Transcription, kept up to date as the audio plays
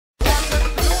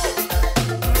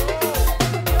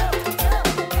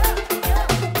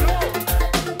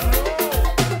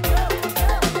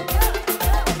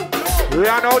We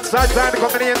are outside time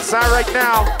coming inside right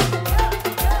now.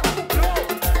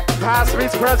 Past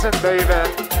meets present, baby.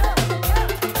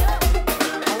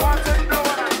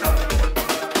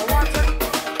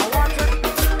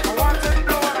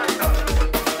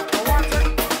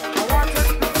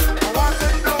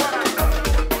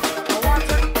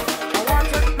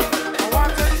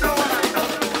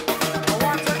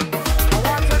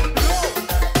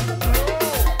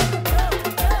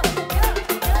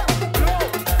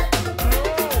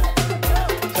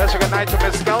 Good night to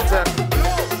Miss Skelton.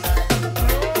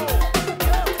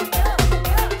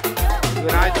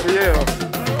 Good night to you.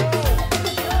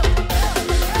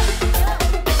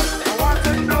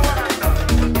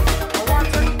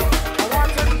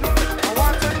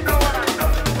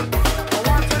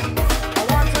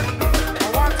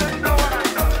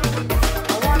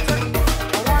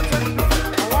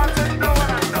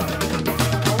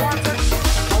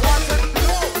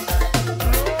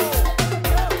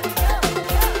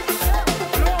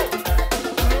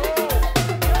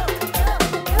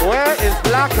 Where is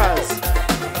Blackers?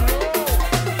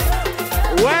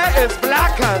 Where is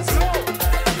Blackers?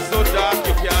 So dark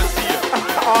you can't see it.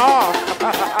 Oh.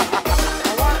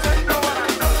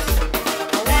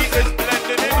 He is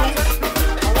blending in.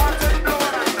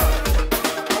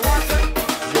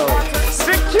 Yo.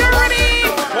 Security!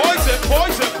 Poison,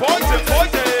 poison, poison,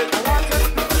 poison.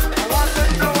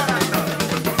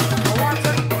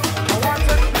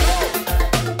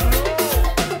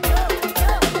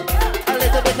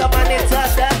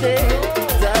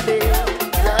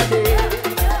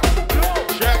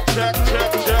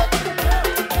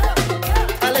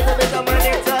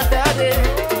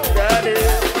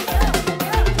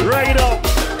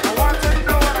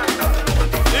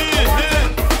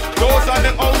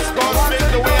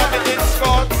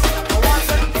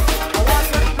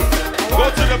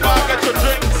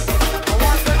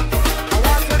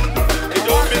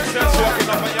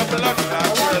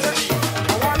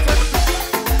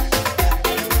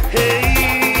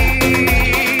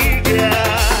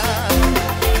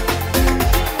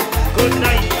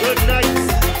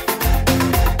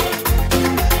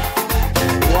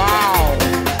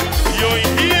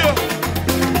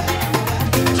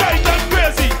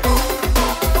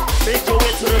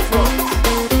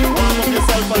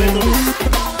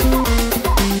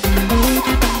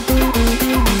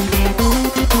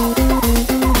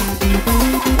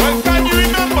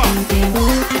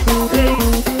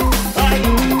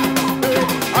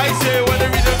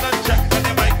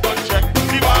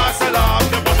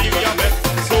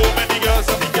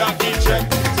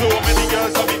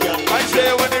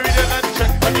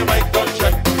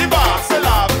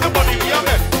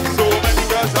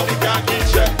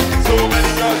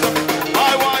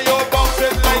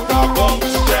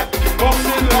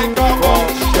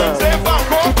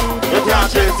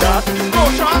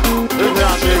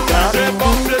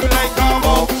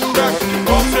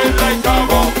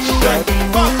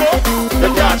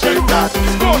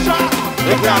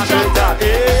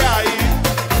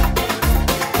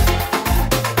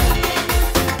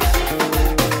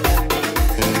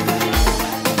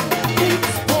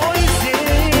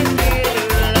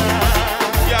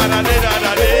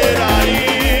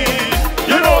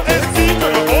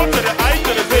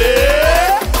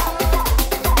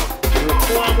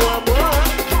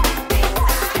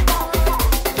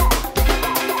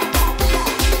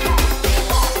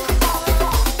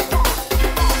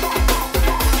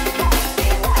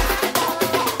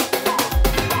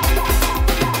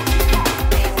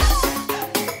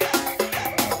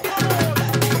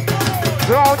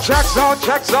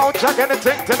 Zone check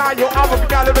anything tonight. You have a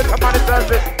girl with the money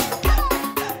does it.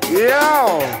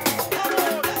 Yo.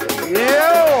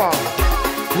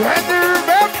 When you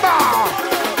remember.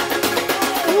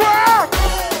 Work.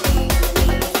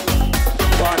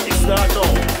 But it's not no.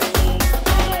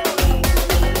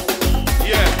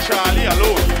 Yeah, Charlie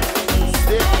alone.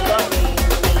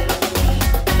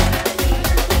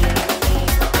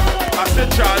 I said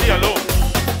Charlie alone.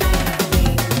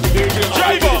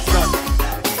 Driver.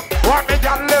 What me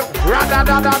can live?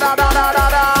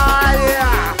 Ra-da-da-da-da-da-da-da,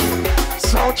 yeah.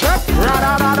 So check.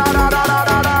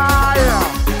 Ra-da-da-da-da-da-da-da, yeah.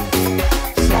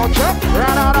 So check.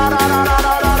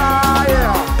 Ra-da-da-da-da-da-da-da,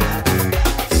 yeah.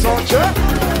 So check.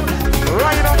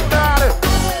 Right on down it.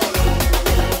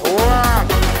 Work.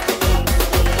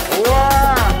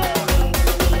 Work.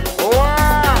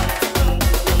 Work.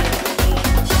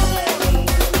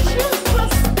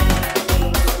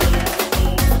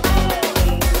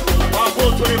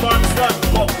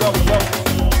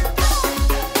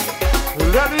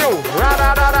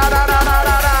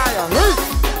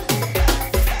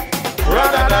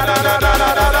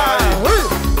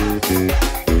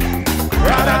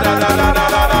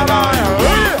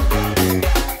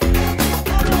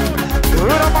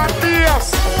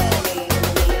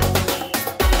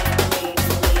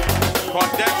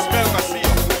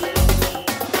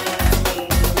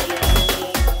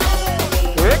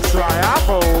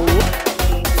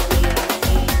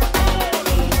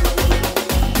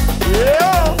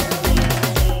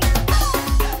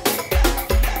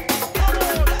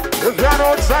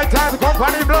 inside time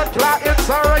company blood clot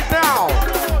inside right now.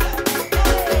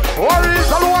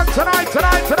 Warriors alone tonight.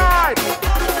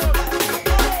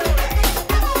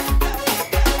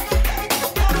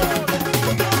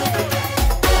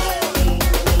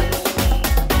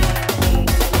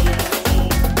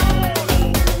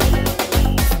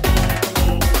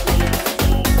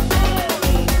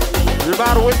 You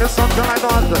about to witness something like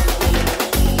that.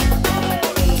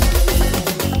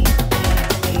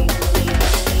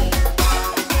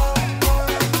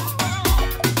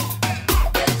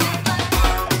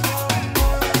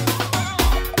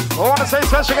 I want to say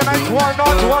special good night to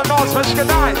one North, special good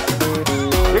night.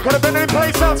 You could have been any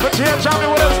place else, but you're here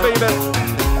jamming with us, baby.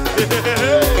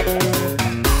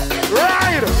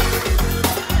 Right!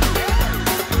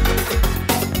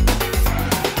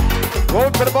 Go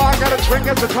to the bar, got a drink,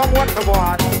 get to come what the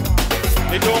boy.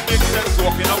 It don't make sense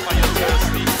walking up when you're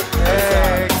thirsty.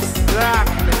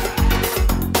 Exactly.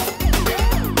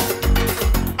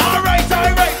 All right, hey.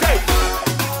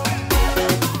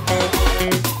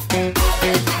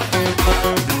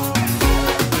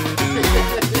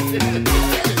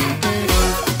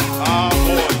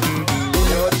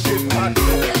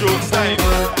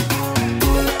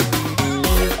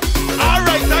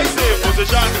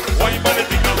 Why you money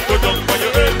thing and go down by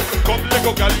your head? Come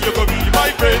Lego girl, you go be my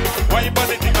friend. Why you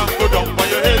money thing and go down by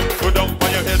your head? Go down by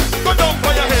your head. Go down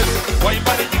by your head. Why you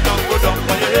money thing and go down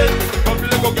by your head? Come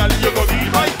Lego girl, you go be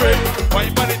my friend. Why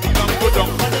you money thing and go down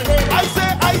by your head? I say,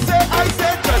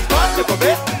 just pass the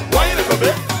bit. Why you little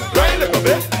bit? Right little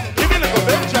bit. Give me little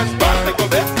bit. Just pass the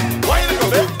bit. Why you little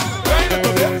bit? Right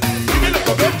little bit. Give me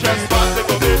little bit. Just pass the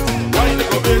bit. Why you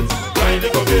little bit? Right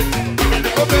little bit. Give me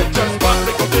little bit. Just pass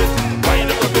the bit.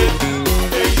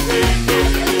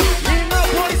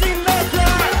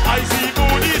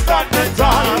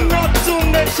 Not to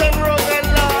mention wrong and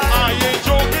lie. I ain't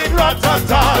joking,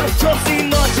 rat-a-tat. Just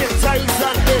imagine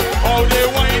Tyson day. All they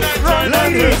wine and turn and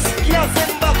Ladies, twist. yes,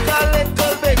 and back a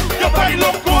little bit. Your body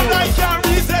look good, I can't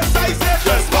resist. I said,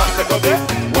 just pass a bit,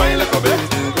 wine a bit,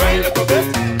 grind a bit.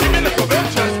 Give me a little bit,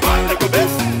 just pass a bit,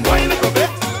 wine a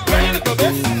bit, grind a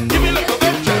bit. Give me a little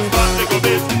bit, just pass a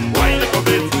bit, wine a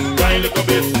bit, grind a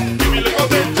bit. Give me a little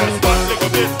bit, just pass a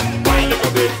bit, wine a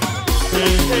bit.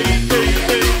 Hey.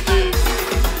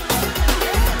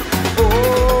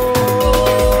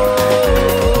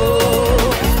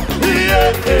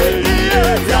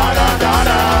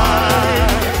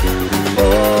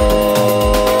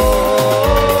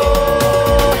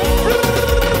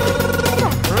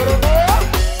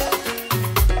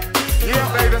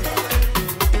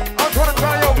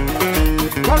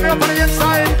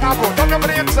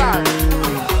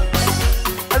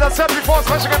 As I said before,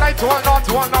 special good night to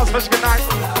one North, special good night.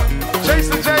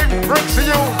 Jason J brings to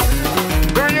you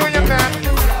the reunion, man.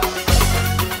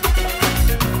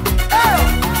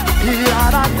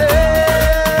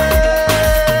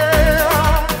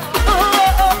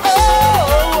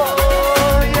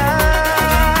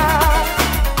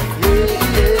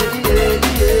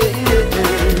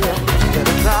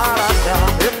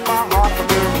 In my heart, the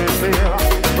music feel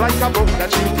like a book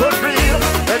that you could read.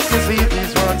 Let's see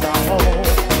these words are all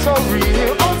so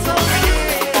real.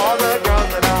 All the girls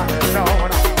that I have known,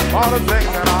 all the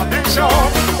things that I've been shown.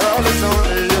 Girl, it's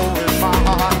only you in my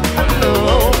heart. Hello,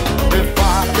 if I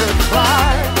could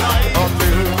fly up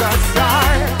to the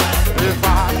sky, if I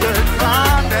could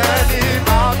climb any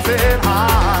mountain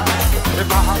high, if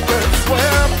I could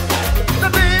swim the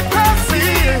deepest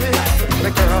sea,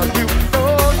 the girl, you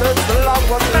know that the love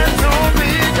was meant to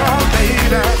be. Girl,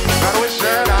 baby, I wish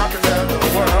that I could tell the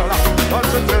world, but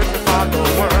to find the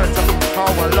words, how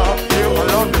I love you,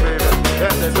 baby,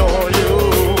 and adore you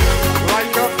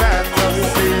like a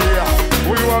fantasy.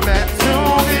 We were meant to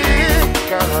be.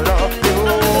 Girl, I love you.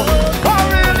 I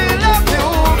really love you,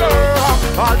 girl.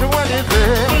 I'll do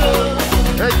anything.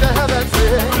 Take the heaven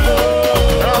sing.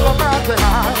 Love a mountain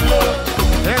high.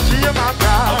 And she in my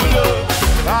God.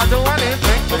 I'll do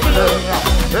anything to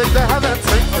take the heaven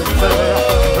sing.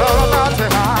 Love a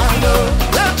mountain high.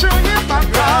 Let you hear my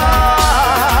cry.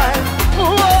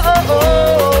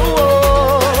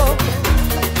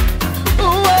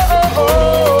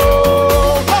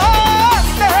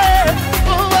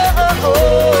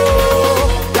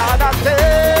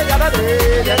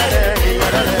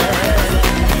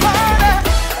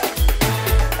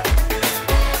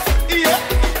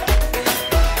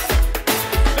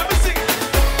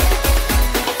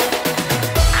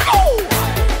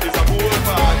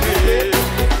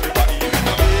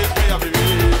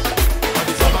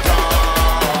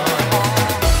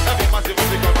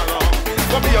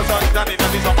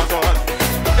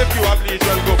 If you are pleased,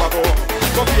 well go back home.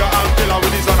 Go for your uncle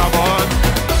with his on a bun.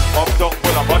 Uptown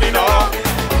full of money now.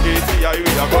 ATI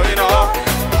we are going up.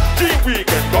 Dream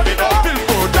weekend coming up.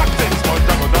 Billboard that things much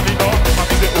I'm done enough. And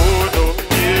we say oh no,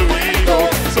 here we go.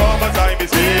 Summertime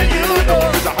is here, you know.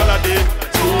 It's a holiday,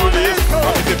 tourist.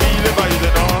 And we say feel the vibes,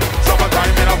 you know.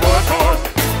 Summertime in a boat,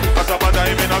 a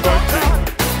summertime in a country,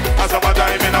 a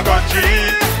summertime in a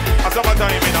country, a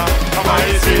summertime in a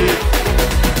Hawaii.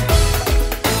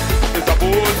 It's a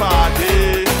pool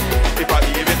party. If I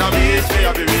even a beach, me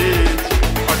a be rich.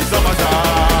 On the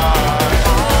summertime.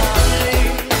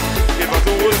 If a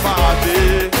pool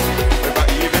party. If I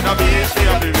even a beach, me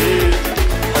a be rich.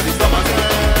 On the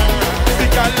summertime. The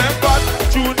girl them got,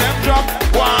 tune them drop.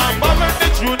 One moment the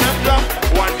tune them drop.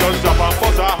 One girl drop and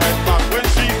buzz her head back. When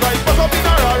she cries, buzz up in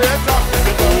her head top.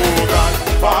 Oh God,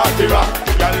 party rock.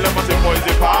 Girl them a say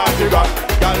Poizon party rock.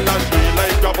 Girl a straight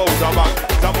like a bounce back.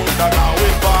 Zamunda now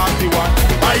with party one.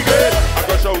 My girl, I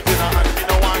go shout in her hand. Me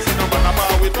no want see no man a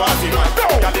bar with party man.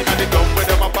 Girl inna the club with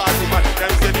them a party man.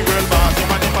 Them say the world boss, him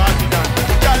a the party man.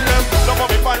 Girl them love how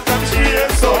me pants them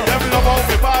shades so. Them love how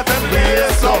me pass them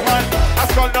lace so. Man, I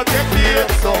skull not take place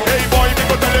so. Hey boy, me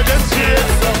go tell you this shit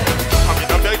so. I mean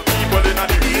I beg people inna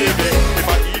the raving. If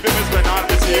I even me spend all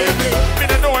the saving. Me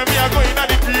don't know when me a go inna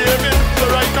the craving. So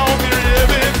right now me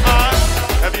raving and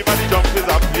everybody jump is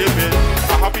a paving.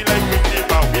 I happy like we keep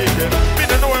a weekend. Me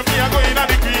don't know when me a go inna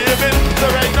the craving. So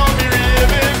right now me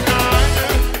raving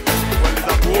and well it's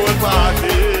a pool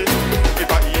party. If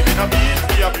I even a beach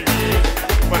me a be rich.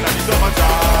 Well it's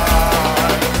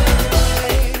summertime.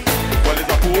 Well it's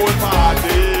a pool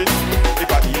party. If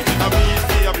I even a beach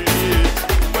me a be rich.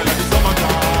 Well it's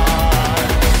summertime.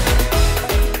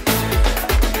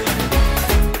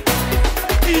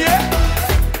 Yeah.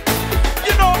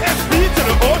 You know SP to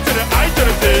the O to the I to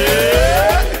the D.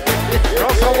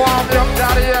 Just a warm up,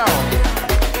 daddy, yo.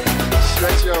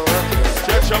 Stretch your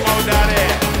out, daddy.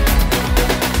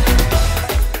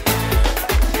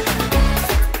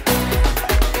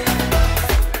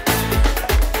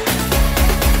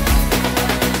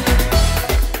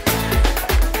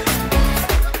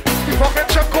 You fucking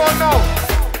check on now.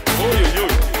 Oi.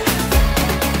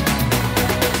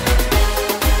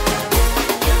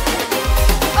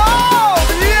 Oh,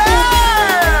 yeah!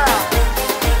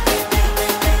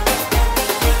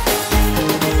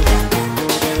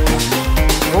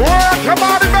 Come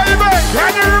on, baby!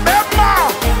 Can you remember?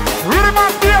 Really my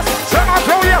face, say my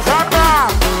 2 years and back.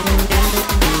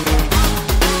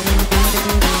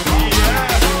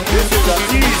 This is a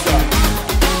teaser.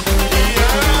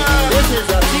 This is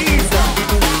a teaser.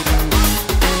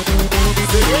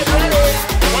 So get ready.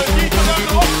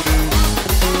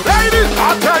 Ladies, I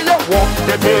tell you, walk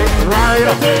the big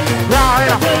rider.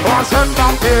 What's it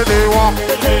not baby walk?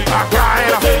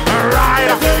 Rider.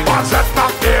 What's it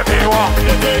not baby walk?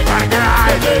 And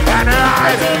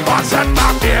ride. What's it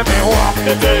not baby walk?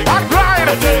 And ride.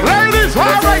 Ladies,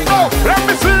 all right now, let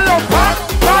me see you back.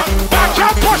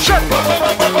 Y'all push it.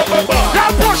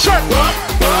 Y'all push it.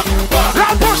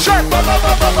 Y'all push it.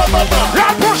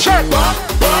 Y'all push it.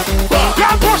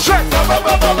 Y'all push it.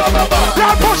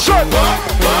 Y'all push it.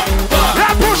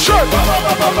 Y'all push it.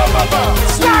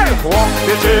 Style. Walk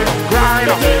the big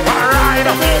rider.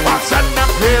 What's in the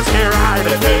crazy ride?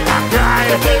 And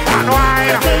ride and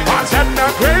wine. What's in the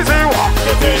crazy walk?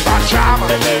 And jam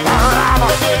and ram.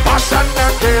 What's in the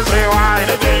crazy wine?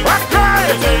 And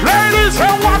ride. Ladies,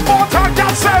 say one more time.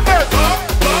 Y'all send it.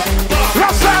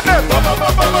 Y'all send it.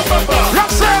 Y'all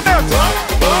send it.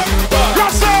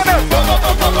 Y'all send it.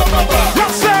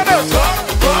 Y'all send it.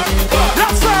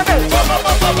 Y'all send it.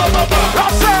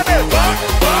 Y'all send it.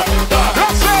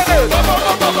 Y'all send it.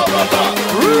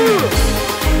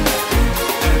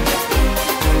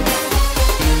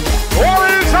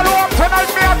 Worries alone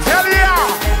tonight, me I tell ya.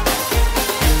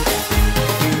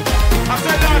 I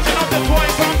said launching up the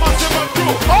Poizon massive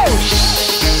crew. Oh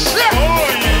shit! Oh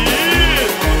yeah.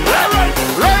 All right,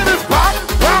 ladies, back.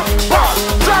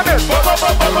 Send it.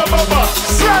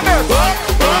 Send it.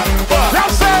 Y'all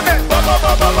send it.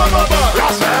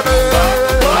 Y'all send it.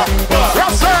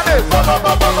 Y'all send it.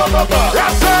 Y'all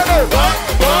send it.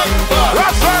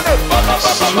 Y'all send it.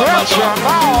 Stretch your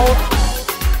mouth.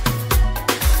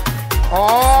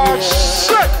 Oh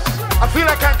shit! I feel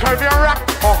like I can carry a rock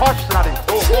or hush, laddie.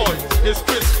 Oh boy, it's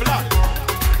Chris Black.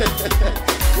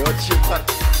 Your chipper.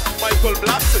 Michael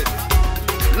Blackson.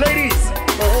 Ladies.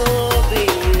 Oh,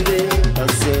 baby. I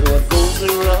said what goes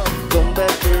around, come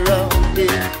back around,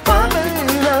 yeah. My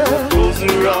baby. What goes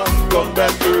around, come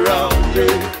back around,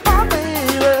 yeah. My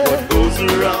baby. What goes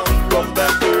around, come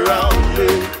back around,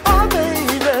 yeah. My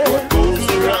baby. What goes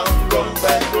around, come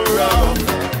back around.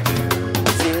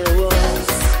 There was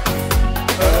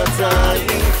a time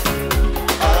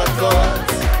I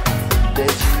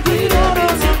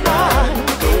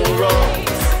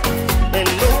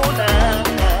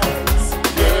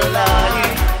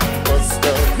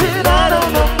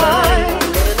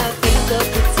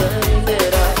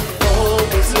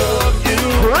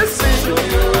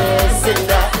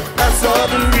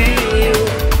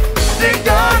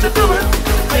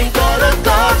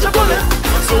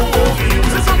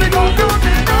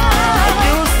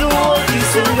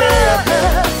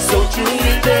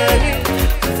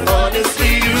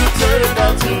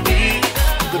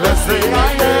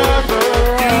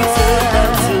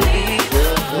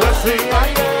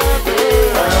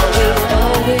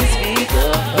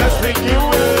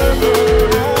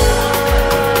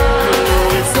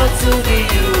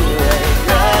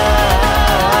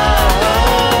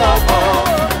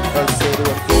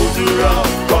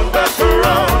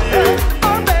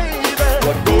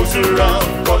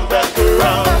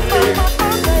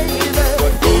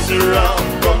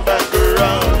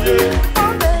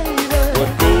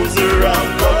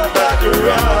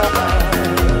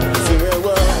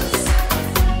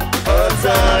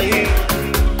time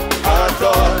I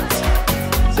thought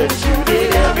that you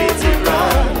did everything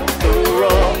right, no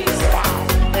wrongs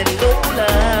and no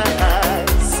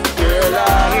lies. Girl,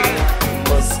 I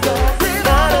must have been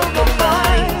out of my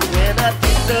mind when I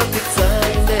think of the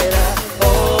time that I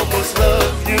almost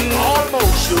loved you.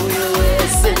 Almost show you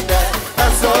yes and I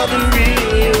saw the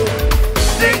real you.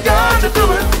 Thank God to do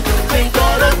it. Thank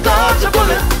God I dodged a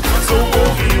bullet. I'm so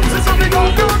confused. It's something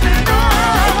gonna do me now.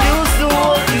 I used to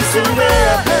want you so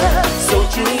bad, so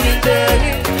truly dead.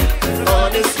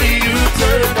 Honestly, you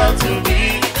turned out to be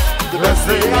the best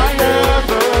thing I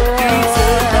ever. You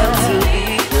turned out to be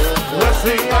the best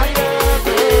thing I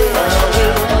ever. I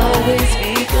will always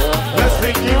be the best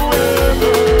thing you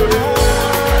ever.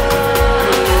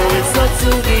 It's up to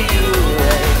be you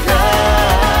right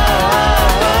now.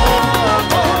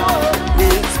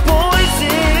 It's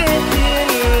poison in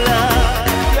your life.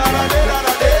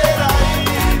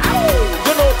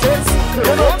 You know this,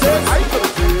 you know this.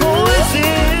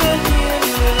 Poison in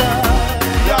your life.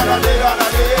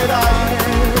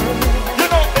 You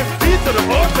know, it's B to the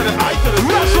O to the I to the Z.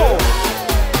 Russell.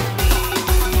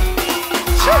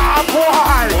 Ah,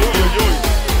 boy.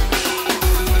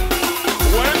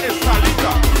 When is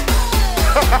Talita?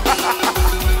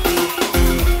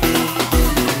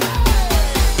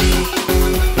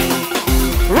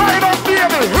 Right up,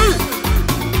 baby.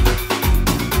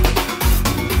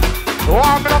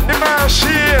 Warming up the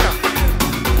machine.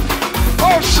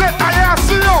 Oh shit, I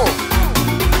see you.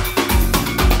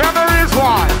 Memories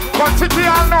why? But Tiki,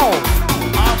 I know.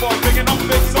 I'm about picking up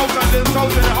big souls and little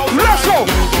souls in the house. Let's go.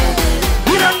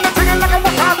 You them the thing like a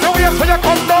walk out the way so you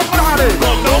come down bloody.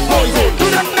 Come down, Poizon. You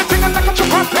them the thing like a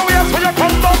chop out the way so you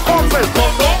come down Poizon.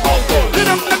 Come down, Uncle. You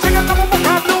them the thing like a walk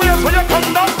out the way so you come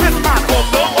down Pitman. Come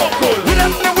down, Uncle. You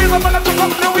them the wheel up and a chop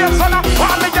out the way so now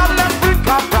all the y'all them brick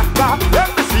up raka. Let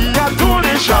me see ya do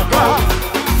the shaka.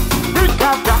 Brick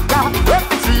up raka. Let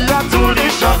me see ya do the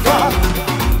shaka.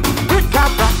 Brick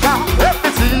up raka. Let me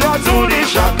see ya do the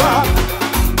shaka.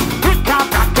 Brick up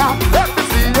raka. Let me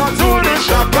see ya do the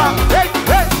shaka. Hey,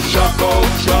 hey. Shako,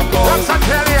 Shako. What's I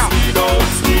tell ya? Skido,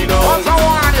 Skido. What's I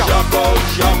want ya? Shako,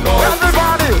 Shako.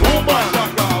 Everybody. Uma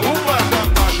Shaka,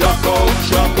 Shako,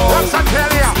 Shako. What's I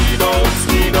tell ya? Skido,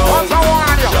 Skido. What's I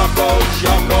want ya? Shako,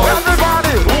 Shako.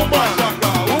 Everybody. Uma Shaka.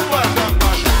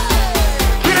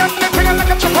 Get up the thing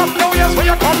like a chop up the way so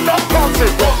you come down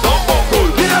Poizon. Come down, Uncle.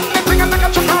 Get up the thing like a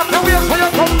chop up the way so you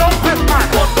come down Pitman.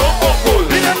 Come down, Uncle.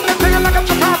 Get up the thing like a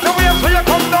chop up the way so you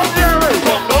come down Jerry.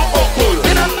 Come down, Uncle.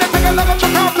 Get up the thing like a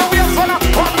chop up the way so now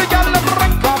all the y'all them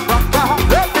break up raka.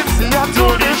 Let me see ya do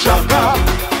the shaka.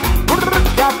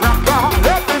 Break up raka.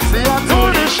 Let me see ya do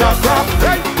the shaka.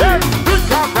 Hey, hey.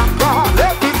 Break up raka.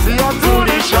 Let me see ya do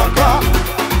the shaka.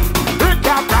 Break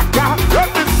up raka. Let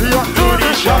me see ya do the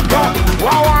shaka.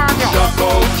 Wow, want ya? Shako,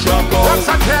 Shako. What's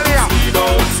I tell ya? Skido,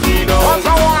 Skido. What's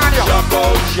I want ya? Shako,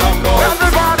 Shako.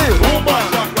 Everybody. Uma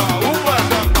Shaka,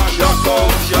 Shako,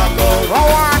 Shako. Wow,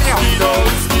 want ya? Skido,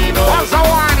 Skido. What's I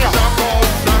want ya? Shako,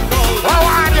 Shako. Wow,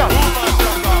 want ya?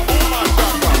 Uma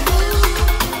Shaka.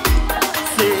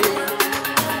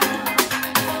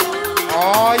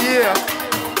 Oh yeah.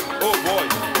 Oh boy,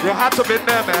 You had to be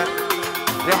there, man.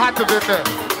 You had to be there.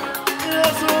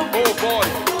 oh boy.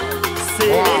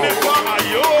 Wow. Never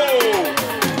ayo.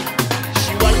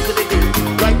 She went to the beat,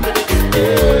 right to the beat.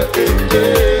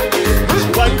 She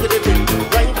went to the beat,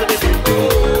 right to the beat.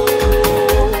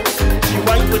 She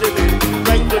went to the beat,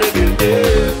 right to the beat.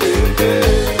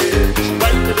 She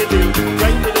went to the beat,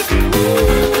 right to the beat.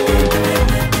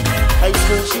 High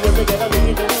school, she was a girl, I make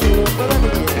it to the room,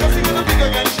 Yes, you're gonna big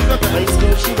again, she's a girl. high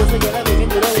school, she was a girl, I make it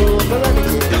to the room,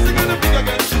 Yes, you're gonna big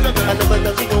again, she's a I girl. never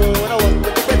thought you know what I want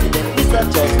with the president, Mr.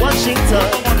 George Washington.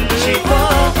 She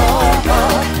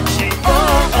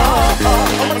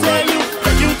I'ma tell you,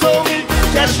 you told me,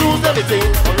 cash rules everything.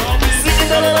 Singing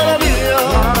da da da da billion,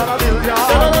 da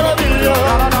da da da billion.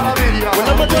 Well,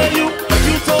 I'ma tell you,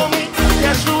 you told me,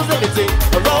 cash rules everything.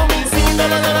 Around me, singing da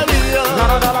da da da billion, da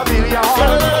da da da billion.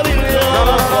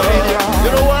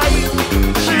 You know why?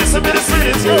 She's a bit of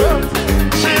sweetest girl.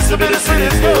 She's a bit of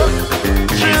sweetest girl.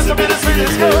 She's a bit of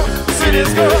sweetest girl.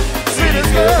 Sweetest girl,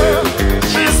 sweetest girl.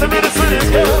 She's a bit of sweetest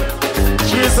girl.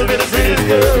 She's a bit of sweetest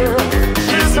girl.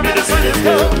 She's a bit of sweetest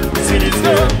girl. Sweetest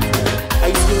girl.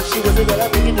 High school, she was a girl, I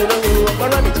think it to the whole of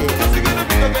morality. Yes, you're gonna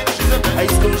big again, she's a girl. High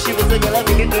school, she was a girl, I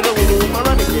think it to the whole of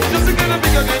morality. Yes, you're gonna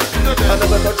big again, she's a I girl.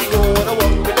 never thought you know what I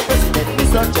want with the president,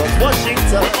 Mr. George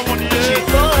Washington. She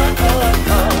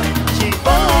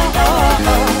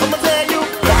I'ma tell you,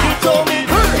 you told me,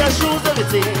 cash rules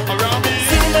everything. Around me,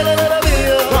 Sing da da da da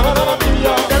billion, da da da da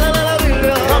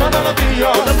billion.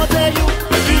 I'ma tell you,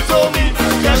 you told me,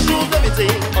 cash rules everything.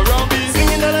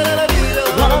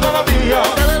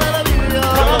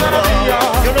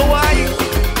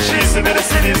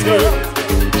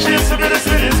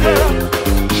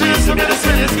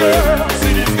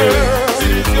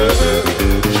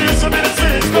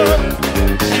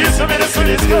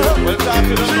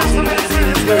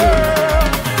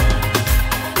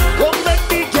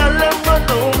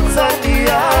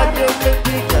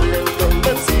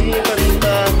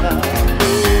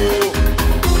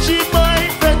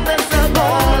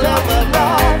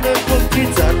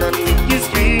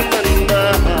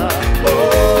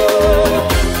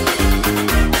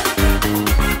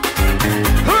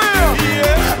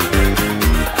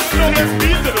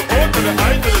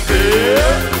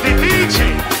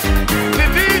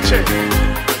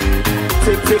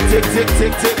 Oh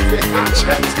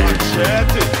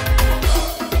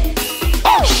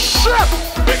shit!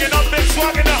 Picking up big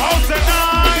swag in the house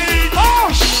tonight.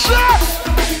 Oh shit!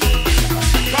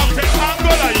 Captain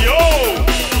Angola, yo.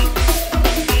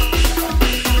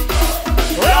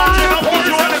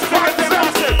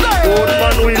 Old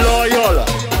man, we loyal.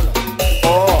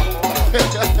 Oh.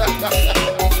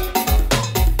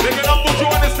 Picking up what you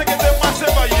want to sing it to massive,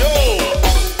 yo.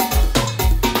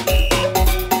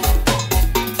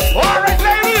 Alright,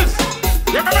 ladies!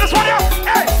 You remember this one, yeah?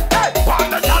 Hey, hey! While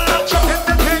the girl chuck in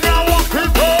the thing, I walk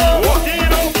it up. Walk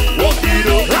it up, walk it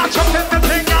up. I chuck in the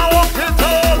thing, I walk it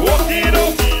up. Walk it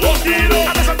up, walk it up.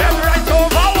 And there's a bell right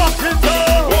over, walk it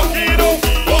up. Walk it up,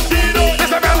 walk it up.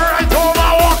 There's a bell right over,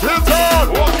 walk it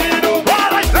up. Walk it up.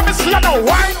 Alright, let me see you now,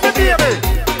 wine me, baby.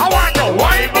 I want you,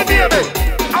 wine me, baby.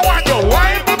 I want you,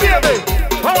 wine me, baby.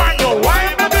 I want you,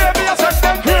 wine me, baby. I said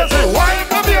them crazy, wine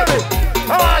me, baby.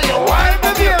 I want you, wine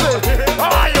me, baby. I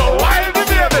want you, wine me,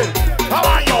 baby. I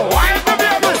want you, wine me,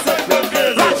 baby.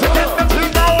 That's it, the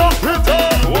thing I walk it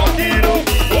up. Walk it up,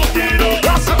 walk it up.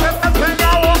 That's it, the thing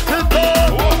I walk it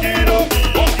up. Walk it up,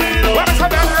 walk it up. When it's a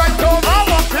bell right over,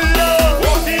 walk it up.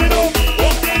 Walk it up,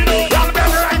 walk it up. Y'all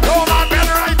bell right over, bell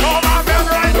right over, bell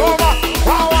right over.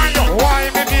 I want you,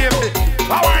 wine me, baby.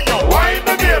 I want you, wine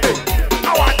me, baby.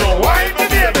 I want you, wine me,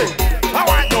 baby. I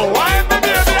want you, wine me,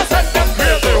 baby. I said them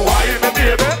crazy, wine me,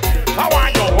 baby. I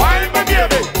want you, wine me,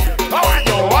 baby. I want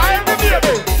you, wine me,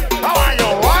 baby. I want you,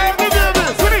 wine me, baby.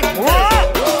 See me, what?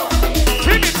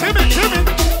 Timmy.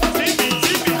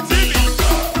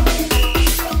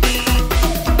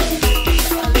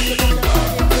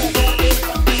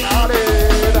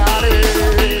 Daddy.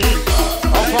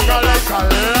 I forgot like a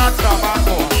lot of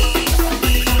tobacco.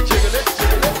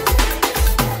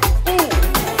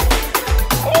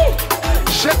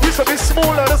 Shit used to be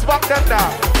smoother this back then now.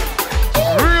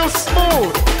 Real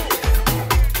smooth.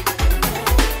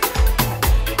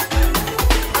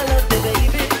 I love you,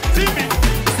 baby. Timmy.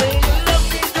 Say you love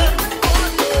me just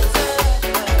one more time.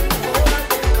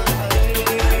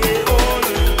 All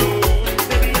alone.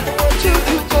 Baby, I want you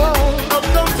to go. I've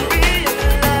come to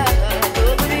realize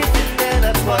you're the reason that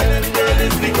I'm smiling, girl,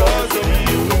 it's because of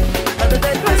you. And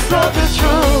that this love is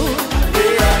true.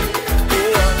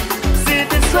 See,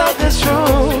 this love is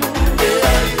true.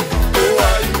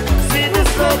 See,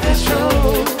 this love is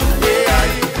true.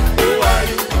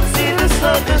 See, this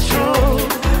love is true.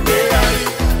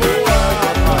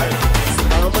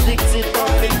 I'm addicted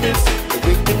on this.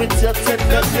 Awaken with your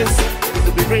tenderness. It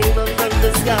could be rain under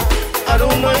the sky. I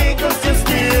don't mind 'cause you're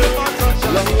still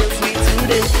long and sweet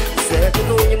today. Said you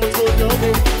know you must go your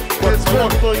way. What's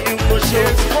love for you must show.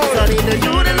 I need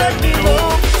you to let me know.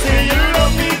 Say you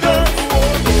love me, girl.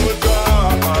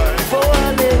 Before I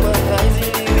lay my eyes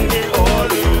in you, yeah.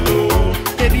 All alone.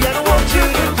 Baby, I don't want you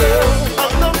to go.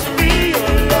 I've come to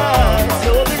realize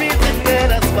you're the reason that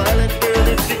I smile and girl,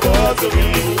 it's because of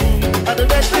you. And the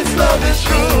rest this love is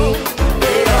true.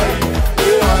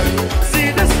 See,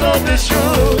 this love is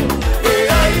true.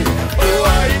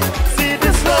 See,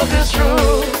 this love is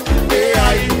true.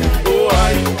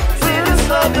 See, this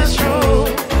love is true.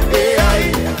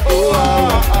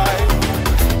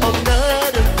 I'm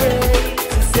not afraid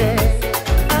to say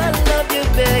I love you,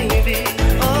 baby.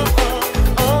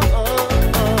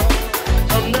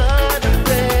 I'm not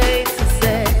afraid to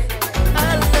say I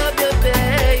love you,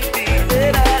 baby.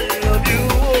 That I love you.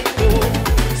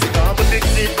 See, I'm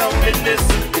addicted on this.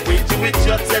 The way to which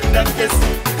you're tenderness.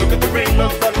 Look at the rain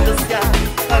up from the sky.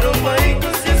 I don't mind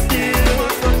 'cause you're still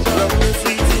long and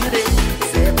sweet today.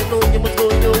 Said I know you must go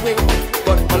your way,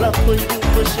 but my love for you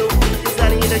for sure. 'Cause I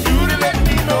need you to let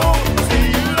me know. Say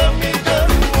you love me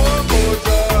just one more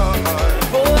time.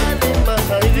 Before I lay my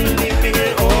eyes and leave me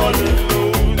here all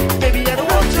alone. Baby, I don't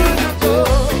want you to go.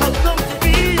 I've come to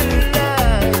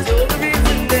realize you're the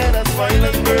reason that I smile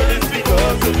and girl, it's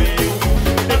because of you.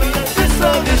 Baby, this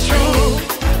love is true.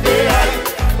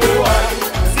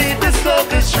 See, this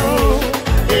love is true.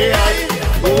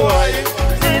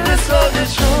 See, this love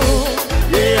is true.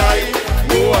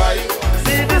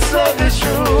 See, this love is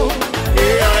true.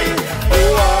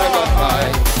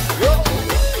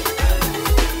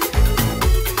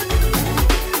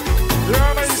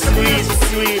 Yeah, man,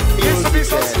 Sweet used to be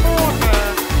so music. smooth,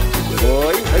 man.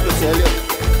 Boy, I can tell you.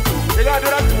 You gotta do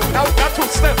that two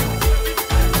step.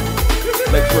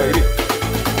 Like Friday.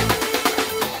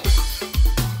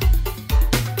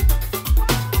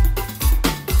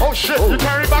 Oh shit, you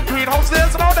carry back greenhouse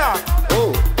days now that.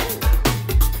 Oh.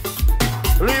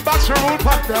 Leave back your root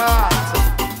pack that.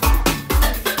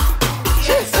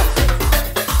 Jesus.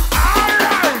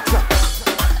 Alright.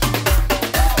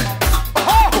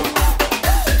 Oh.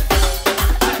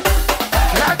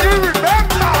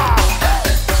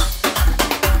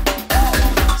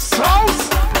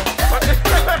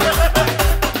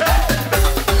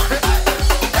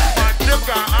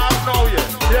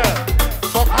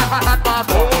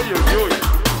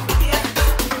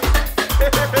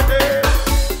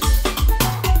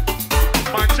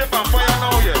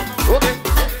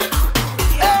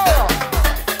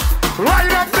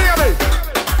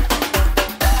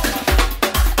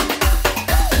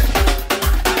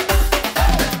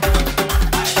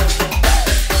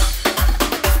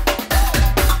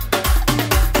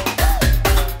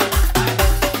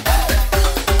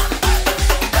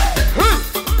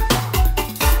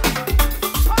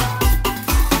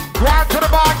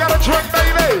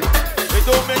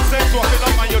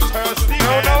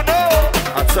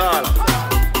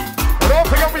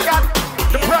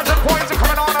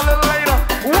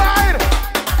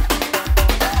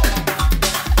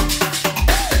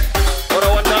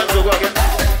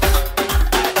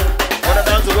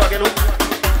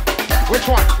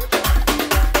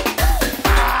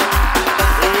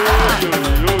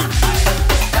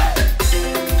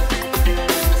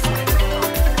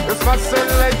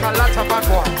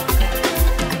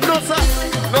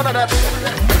 none of that.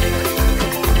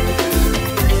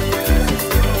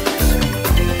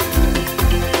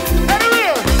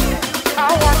 Anyway, I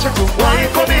want you to wine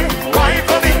for me, wine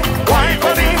for me, wine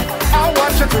for me. I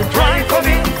want you to grind for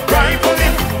me, grind for me,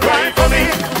 grind for me.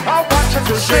 I want you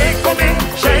to shake for me,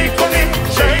 shake for me,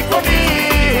 shake for me.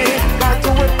 God, do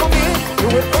it for me, do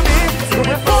it for me, do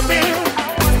it for me.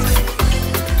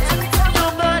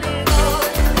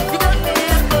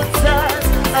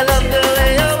 I love the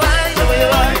way you whine, the way you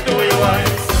whine, the way you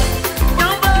whine.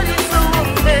 Your body's so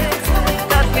amazing,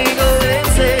 got me going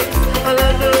insane. I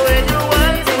love the way you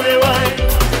whine, the way you whine.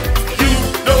 You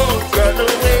know, girl, the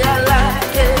way I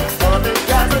like it. All the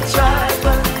guys are try,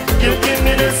 but you give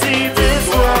me the sweetest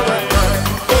wine.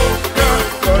 Oh,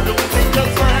 girl, the way you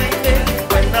find it.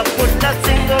 When I put that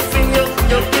thing up in you,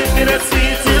 you give me the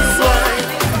sweetest wine.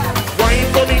 Wine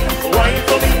for me, wine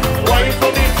for me, wine for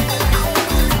me.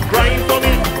 Grind for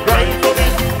me, grind for me,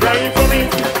 grind for me.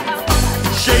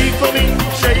 Shake for me,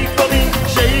 shake for me,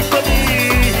 shake for me.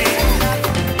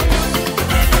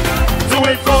 Do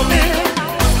it for me.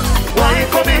 Wine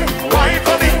for me, wine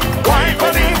for me, wine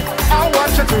for me. I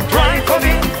want you to grind for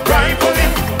me, grind for me,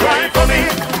 grind for me.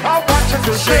 I want you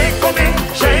to shake for me,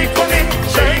 shake for me,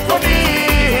 shake for me.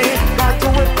 God, do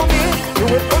it for me, do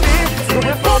it for me, do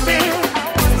it for me.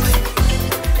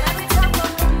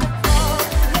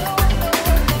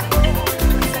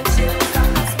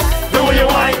 Do you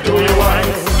whine, do you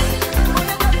whine?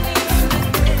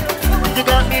 You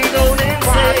got me going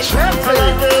insane. I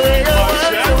love the way you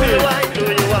whine, do you whine, do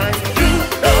you whine? You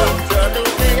know, the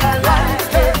way I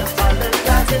like it. All the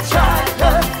guys that try,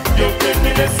 you give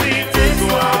me the sweetest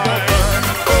wine.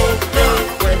 Oh, girl,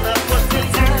 when I put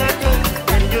it in my cup,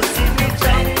 when you see me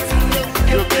trying to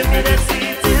you give me the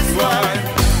sweetest wine.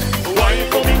 Wine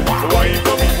for me, wine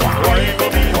for me, wine for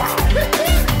me.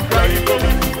 Grind for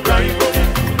me, grind for me,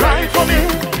 grind for me.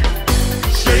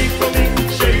 Shake for me,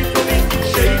 shake for me,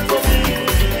 shake for me.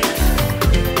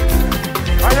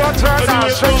 Are your turn now,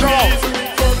 stretch out.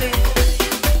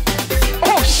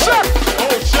 Oh shit!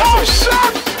 Oh, shit. Oh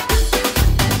shit!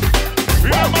 We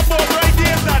have my boat right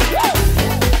there, daddy.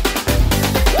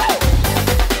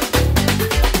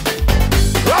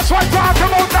 That's what I'm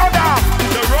talking about now.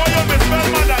 The royal Miss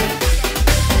Belma, daddy.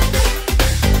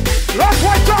 That's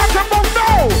what I'm talking about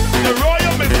now. The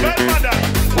royal Miss Belma, daddy.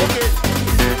 Okay.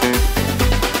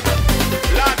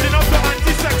 Latin up to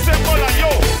anti-sex symbol and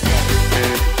yo.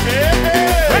 Hey,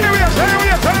 hey.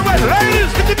 Anyway,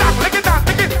 ladies, lick it down, lick it down,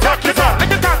 lick it down, lick it down,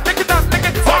 lick it down, lick it down, lick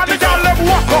it down. All the girl, let me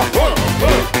walk up.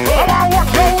 I wanna walk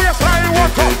your waistline,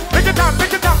 walk up. Lick it down,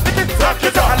 lick it down, lick it down, lick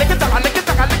it down, lick it down, lick it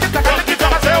down, lick it down, lick it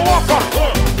down. I say walk up.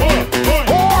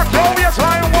 Walk your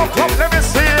waistline, walk up. Let me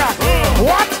see ya.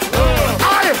 What?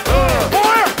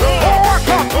 Walk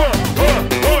up.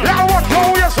 Yeah, walk your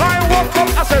waistline, walk up.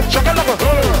 I said chugga lugga,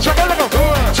 chugga lugga,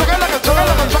 chugga lugga, chugga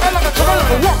lugga, chugga lugga, chugga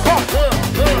lugga. Walk up.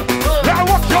 Yeah,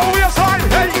 walk your waistline.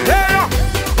 Hey, yeah.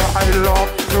 I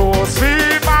love to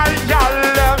see my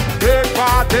gal take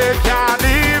part in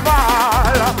carnival.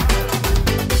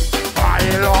 I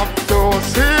love to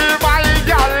see my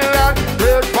gal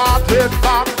take part in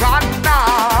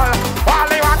bacchanal. All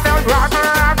they want to ram,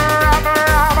 ram, ram,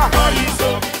 ram. Eyes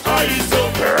up, eyes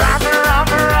up. Ram, ram,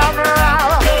 ram,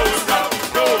 ram. Don't stop,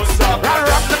 don't stop. Ram,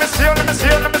 ram, let me see you, let me see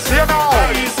you, let me see you now.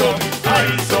 Eyes up,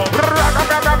 eyes up. Ram, ram,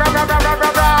 ram, ram, ram, ram,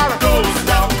 ram, ram. Don't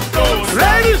stop, don't stop.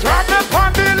 Ladies, ram me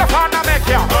on the left hand and make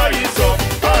you. Eyes up,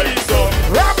 eyes up.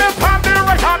 Ram me on the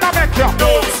right hand and make you.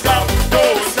 Don't stop,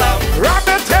 don't stop. Ram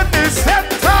me in the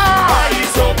center.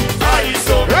 Eyes up, eyes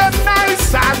up. Red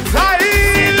nice and tight.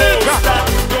 Don't stop,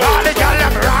 All the don't girl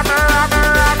them ram, ram,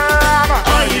 ram, ram.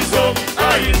 Eyes up,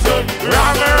 eyes up.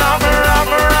 Ram, ram, ram,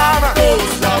 ram. Don't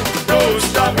stop, don't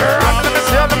stop. Ram, let me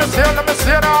see you, let me see you, let me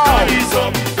see you now. Eyes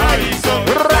up, eyes up.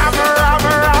 Ram, ram,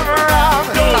 ram, ram.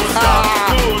 Don't stop,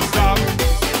 don't stop.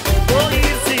 Go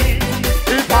easy.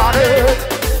 The party,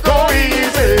 go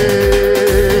easy.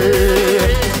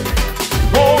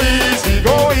 Go easy,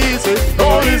 go easy, go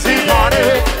easy, party.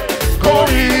 Go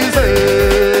easy.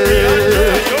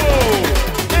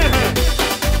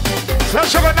 Say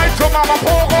sugar night to Mama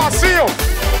Pogo, I see you.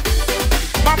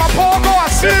 Mama Pogo, I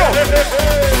see you.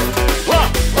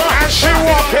 And she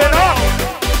walking up.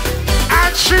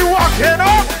 And she walking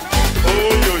up.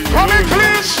 Coming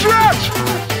clean stretch.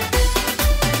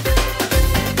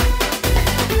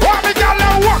 Want me girl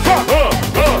and walk up.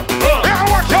 Yeah,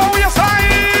 walk your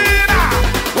waistline.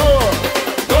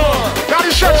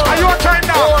 Daddy stretch, are you on time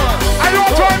now? Are you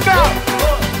on time now?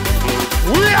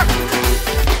 Wait.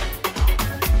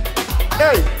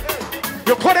 Hey,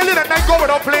 you couldn't let a night go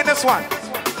without playing this one.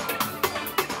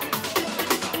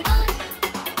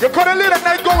 You couldn't let a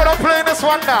night go without playing this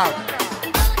one now.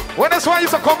 When this one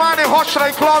used to come on in Hush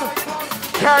Light Club,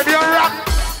 Caribbean Rock,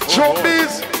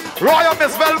 Jumbies, Royal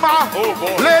Miss Velma,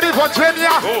 Lady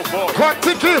Virginia,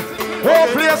 Quantiki, whole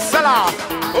place seller.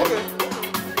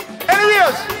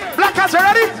 Anyways, Blackers, you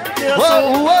ready? Yes,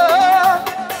 whoa, whoa,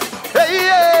 hey,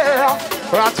 yeah.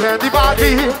 I tell the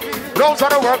body, knows how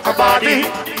to work the body,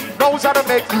 knows how to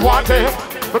make you want it.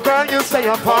 But girl, you stay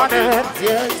upon it.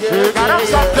 You got up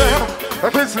something, a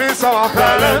kiss me so our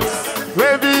balance.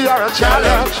 Maybe you're a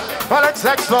challenge, but let's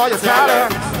explore your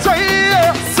talent.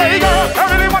 Say girl, I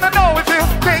really wanna know if you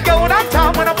can't go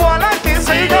downtown when a boy like this.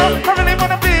 Say girl, I really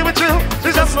wanna be with you.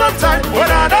 It's just not time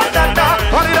when I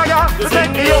all the got to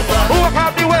take me over. Who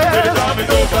can't be with?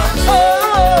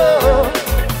 Oh,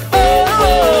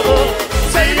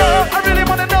 say girl, I really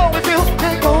wanna know if you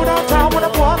can't go downtown when a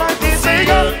boy like this. Say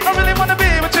girl, I really wanna be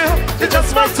with you. It's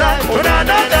just my time when I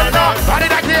all the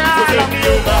got to take me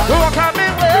over. Who can't be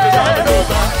with?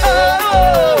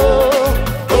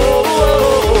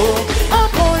 I'm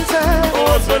poison.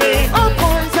 I'm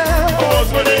poison.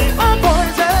 I'm poison. I'm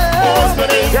poison.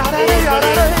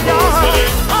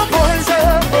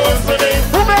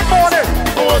 Who make money?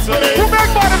 Who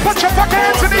make money? Put your fucking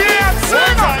hands in the air and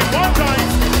sing. One time.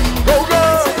 Go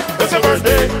girl, It's a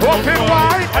birthday. open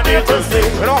wide. And it's Thursday.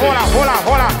 No, hold on.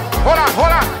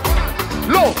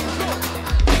 Look,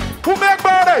 who make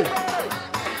money?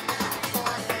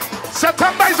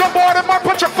 September is your border, man.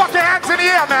 Put your fucking hands in the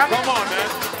air, man. Come on, man.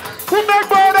 Who make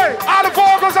birthday? All the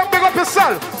vocals and big up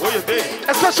yourself. What you think?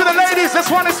 Especially the ladies, this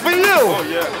one is for you. Oh,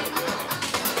 yeah.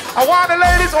 I want the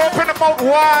ladies open the mouth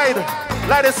wide,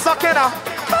 like they're sucking up.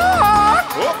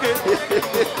 Okay.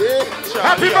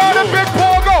 Happy birthday, Big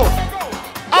Pogo.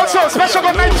 Also, special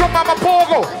good night to Mama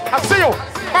Pogo. I see you.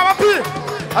 Mama P,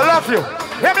 I love you.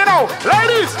 Hear me now.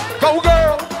 Ladies, go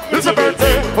girl. It's a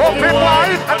birthday. Open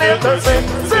wide and then Thursday.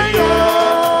 Sing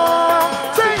on.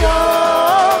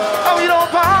 Oh, we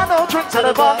don't buy no drinks at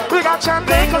the bar. We got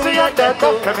champagne cause we like that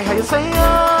though. Let me hear you say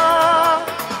yeah.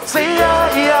 Say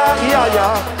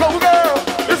yeah. Go girl.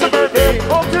 It's a birthday.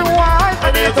 Open wide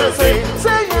and then Thursday.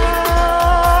 Say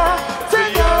yeah.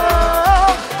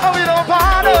 Oh, we don't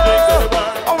buy no.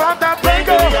 Oh, I'm that thing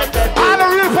girl. I'm the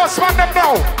real boss man them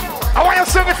now. I want you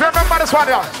to sing if you remember this one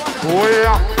here. Oh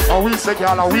yeah, oh we say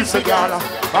gala, we say gala.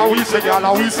 Oh we say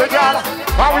gala, we say gala.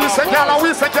 Oh we say gala,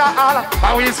 we say gala.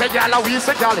 Oh we say gala, we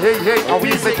say gala. Hey, oh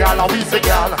we say gala, we say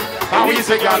gala. Oh we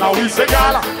say gala, we say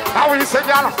gala. Oh we say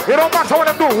gala. It don't matter what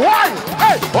them do. Why?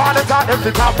 Hey, all the time if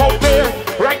you talk about me.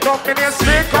 Right now me name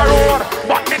Sneaker Road,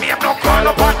 but me name no call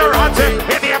upon the ranting.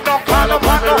 Me name no call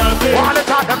upon the ranting. All the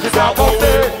time if you talk about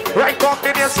me. Right now me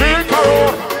name Sneaker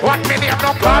Road, but me name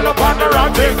no call upon the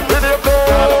ranting. Me name no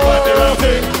call upon the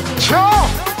ranting. Sure.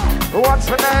 What's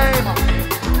her name?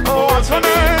 Oh, what's her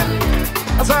name?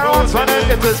 I said, what's her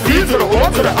name? It's this B to the O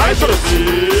to the I to the C.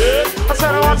 I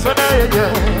said, what's her name?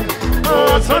 Yeah. Oh,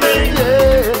 what's her name?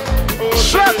 Yeah.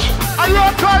 Stretch, are you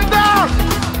all climbing down?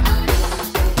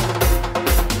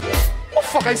 What the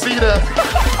fuck I see there?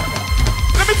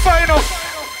 Let me find out.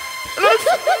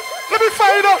 Let me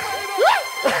find out.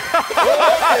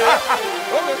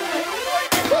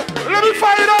 Let me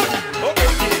find out.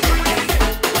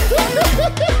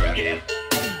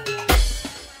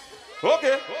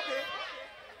 Okay.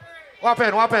 What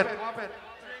happened?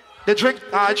 The drink,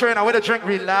 I train with the drink,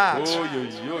 relax.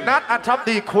 Not atop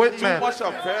the equipment. Too much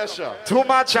of pressure. Too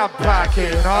much of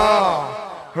packing.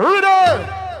 Oh. Riddle.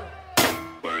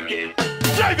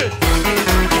 Drive it.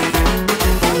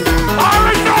 All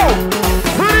right now.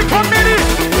 Pretty committee.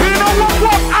 We know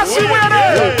what. I see where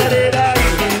they.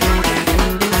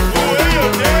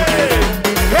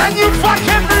 Can you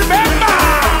fucking remember?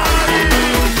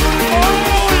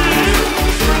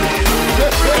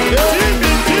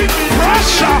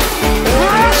 Pressure.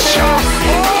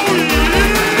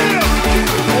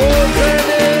 Oh yeah.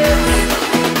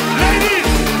 Ladies.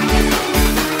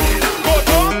 Go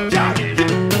down.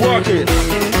 Work it.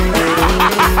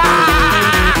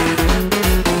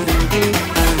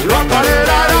 Rock on it,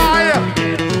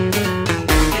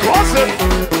 go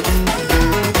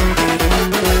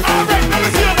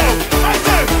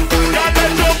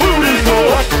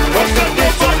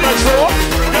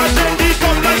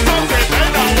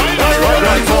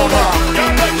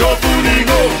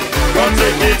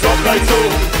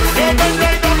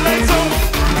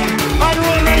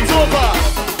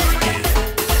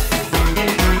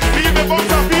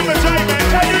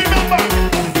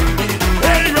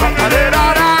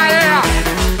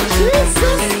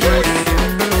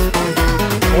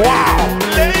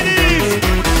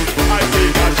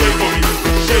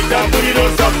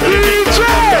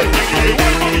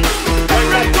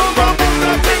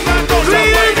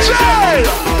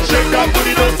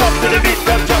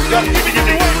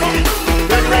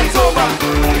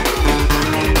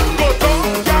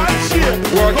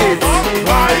Work it.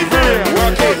 Vibrate.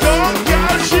 Work it.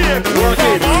 Girl, shake. Work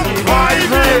it.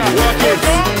 Vibrate. Work it.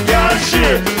 Girl,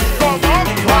 shake. Come on,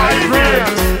 vibrate.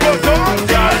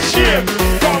 Girl, shake.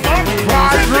 Come on,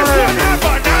 vibrate.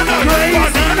 Banana, banana,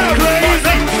 crazy,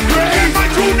 crazy. My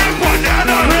tune is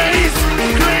banana, crazy,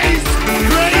 crazy,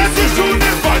 crazy. This tune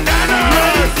is banana,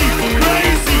 crazy,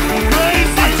 crazy,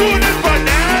 crazy. My tune is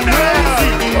banana,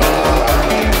 crazy.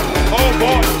 Oh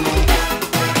boy.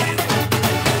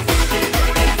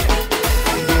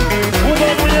 Move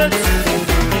on with it.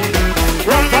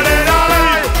 Run for the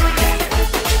night.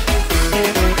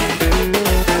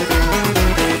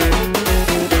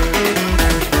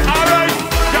 Alright,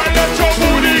 girl, let your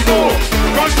booty go.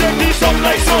 Crush your knees up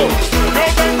like so. Go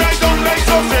bend right down like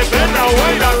so. Say bend now,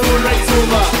 wide and roll like so.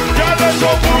 Girl, let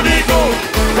your booty go.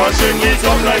 Crush your knees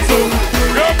up like so.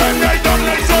 Go bend right down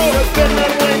like so. Bend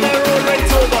and wine and roll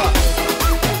right over.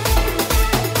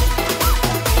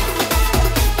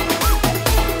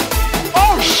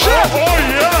 Oh shit! Oh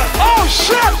yeah! Oh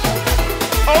shit!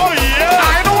 Oh yeah!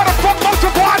 I know what the fuck about to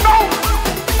go on now.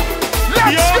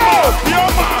 Let's go!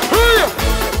 Here.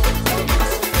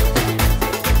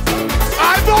 I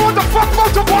know what the fuck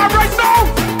about to go on right now.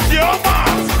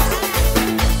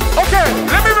 Okay,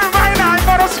 let me remind you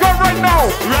what us go right now.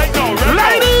 Right now,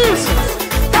 ladies.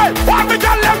 Hey, one the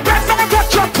girl left bed, don't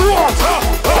touch your toes.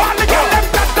 One the girl left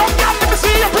bed, don't get me to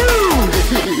see your boobs.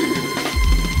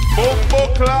 Bumbo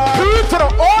clap. To the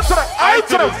O to the I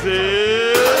to the Z.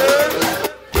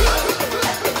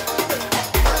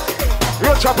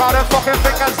 You chop out them fucking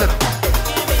fingers in.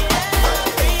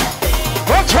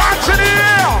 What's in the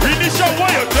air? Finish your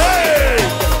way of day.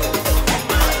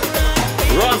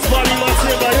 Ross Body must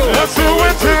say by you. Let's do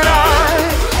it tonight.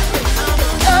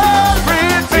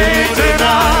 Everything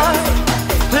tonight.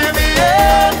 Give me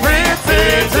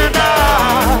everything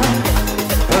tonight.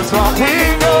 That's what we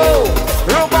know.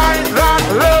 You might not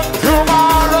live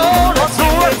tomorrow. Let's do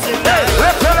it today.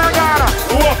 Let's tell you Ghana.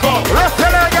 Walk up. Let's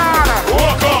tell you Ghana.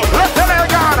 Walk up. Let's tell you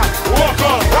Ghana. Walk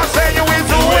up. I say you will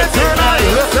do it tonight.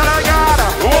 Let's tell you Ghana.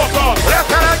 Walk up. Let's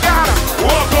tell you Ghana.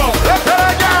 Walk up. Let's tell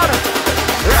you Ghana.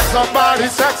 Let somebody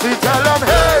sexy tell them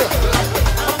hey.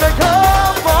 They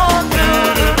come on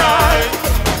through tonight.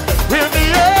 Give me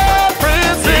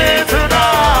everything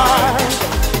tonight.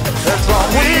 That's what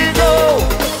we know.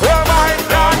 We might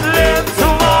not live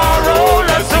tomorrow.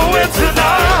 Let's do it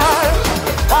tonight.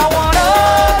 I want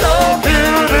all of you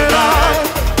tonight.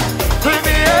 Give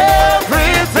me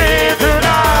everything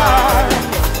tonight.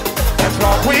 That's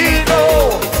what we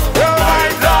know. We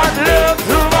might not live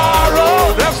tomorrow.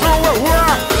 Let's do it.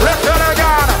 Let's tell you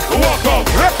Ghana. Walk up.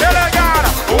 Let's tell you Ghana.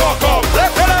 Walk up.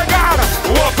 Let's tell you Ghana.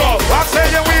 Walk up. I say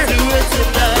you will do it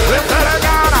tonight. Let's tell you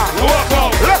Ghana. Walk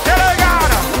up. Let's tell you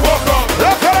Ghana. Walk up.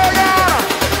 Let's tell you Ghana.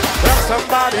 Let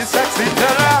somebody sexy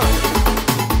tell them.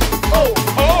 Oh,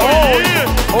 yeah.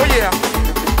 Oh yeah.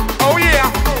 Oh yeah.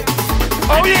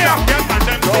 Oh yeah. Get on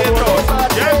them potatoes.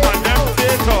 Get on them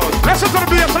potatoes. Listen to the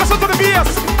bass. Listen to the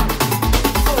bass.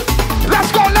 Let's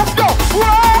go. Let's go.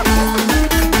 Whoa.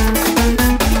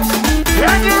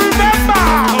 Can you remember?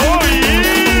 Oh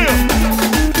yeah.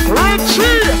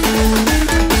 Richie.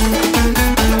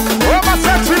 Where my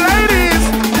sexy ladies?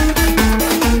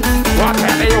 What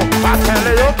tell you?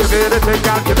 Give it a thing,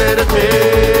 God, give it a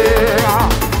thing.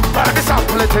 Let me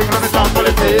sample it, let me sample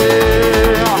it.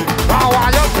 How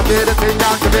are you? Give it a thing,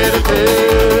 God, give it a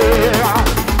thing.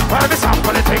 Let me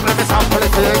sample it, let me sample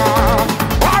it.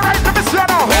 All right, let me see you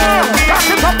now. Back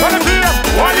it up on the beat.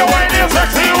 While you whine your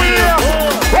sexy wheel.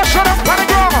 Rush it up on the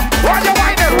ground. While you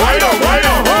whine it, right up.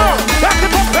 Back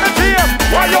it up on the beat.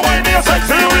 While you whine your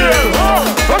sexy wheel.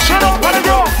 Rush it up on the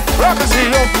ground. Let me see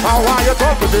you. How are you?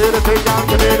 Give it a thing, God,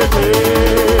 give it a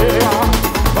thing.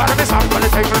 Let me sample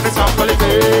it, let me sample it.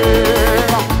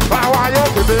 How are you?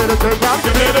 Give it a thing, God,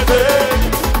 give it a thing.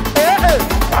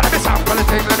 Let me sample it,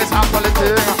 let me sample it.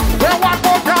 Here one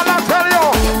more girl, I'll tell you.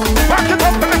 Back it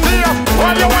up on the beat.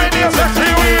 While you whine your sexy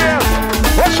wheel.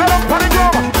 Rush it up on the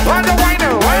ground. While you whine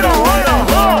it, right on.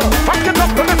 Back it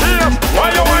up on the beat.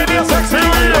 While you whine your sexy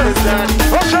wheel.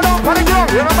 Rush it up on the ground.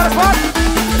 You remember the spot?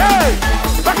 Hey,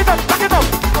 back it up, back it up.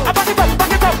 Back it up,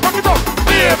 back it up, back it up.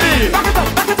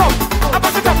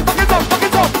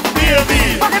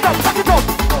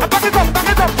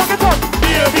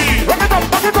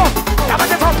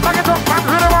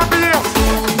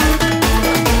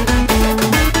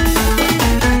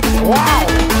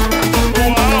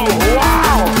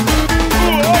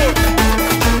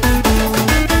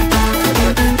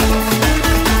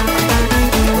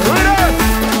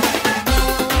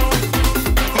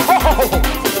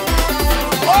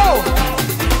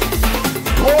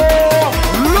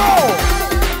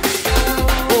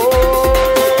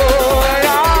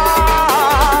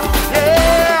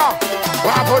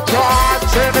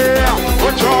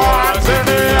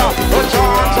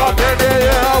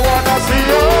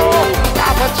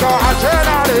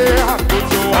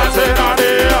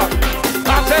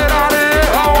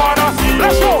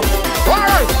 Let's go. All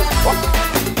right.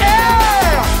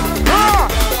 Yeah.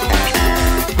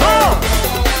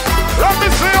 Let me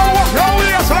see you walk your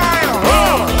waistline.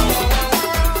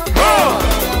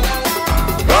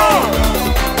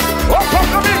 Walk up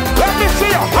to me. Let me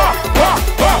see you.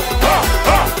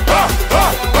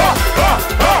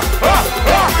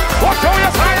 Walk your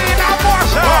waistline in a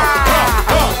motion.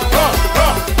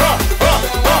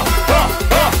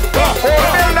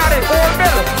 Old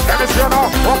mill. Let me see you now.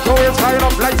 Walk your waistline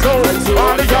up like so.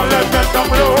 All the girls let bend down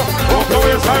low. Walk your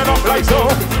waistline up like so.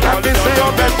 Let me see you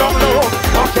bend down low.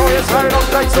 Walk your waistline up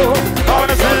like so. I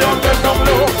wanna see you bend down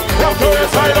low. Walk your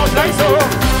waistline up like so.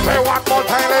 Say one more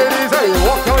time, ladies. Hey,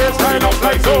 walk your waistline up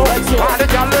like so. All the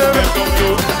girls let bend down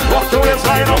low. Walk your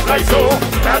waistline up like so.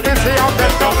 Let me see you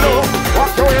bend down low.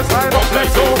 Walk your waistline up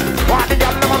like so. All the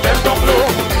girls let bend down low.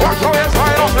 Walk your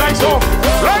waistline up like so.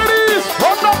 Ladies,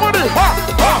 run down with it. Ha,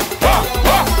 ha, ha,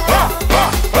 ha, ha, ha,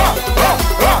 ha, ha,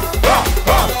 ha, ha,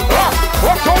 ha, ha.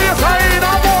 Walk your waistline in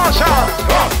a motion. Ha,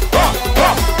 ha, ha,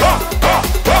 ha, ha, ha,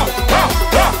 ha, ha,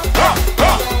 ha,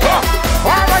 ha, ha.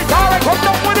 All right, come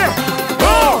down with it.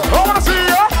 I wanna see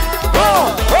you.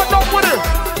 Come down with it.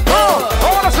 I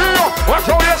wanna see you. Walk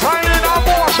your waistline in a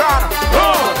motion.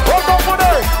 Come down with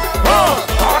it.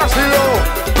 I wanna see you.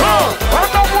 Come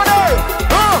down with it.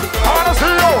 I wanna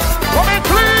see you. Come in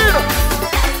clean.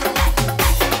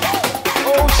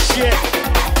 Oh shit.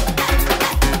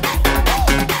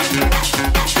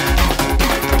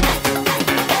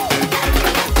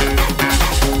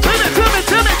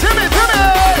 Timmy.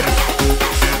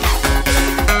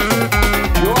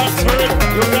 You are spirit.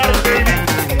 You got it, baby.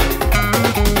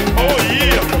 Oh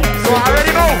yeah. So I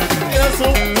already know. Yes,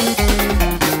 sir.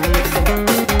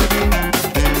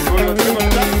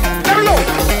 There we go.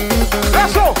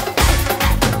 Let's go.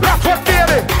 Left foot,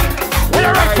 baby. We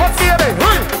are right foot, baby.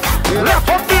 Left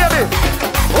foot, baby.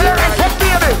 We are right foot,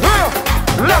 baby.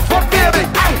 Left foot, baby.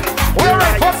 We are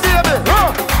right foot, baby.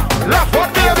 Left foot,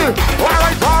 baby. All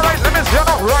right. Let me see you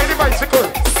now. Ride the bicycle.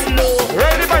 Slow.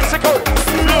 Ride the bicycle.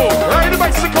 Slow. Ride the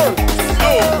bicycle.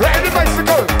 Slow. Ride the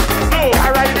bicycle. Slow. I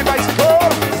ride the bicycle.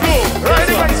 Slow. Ride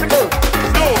the bicycle.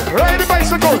 Slow. Ride the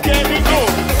bicycle. Get me go.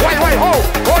 Wait, hold.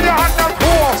 Hold your hand down,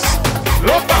 course.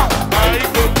 Look back.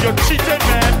 You're cheating,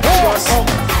 man. Course.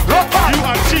 Look back. You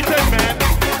are cheating, man.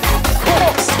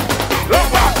 Course. Look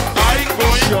back. I ain't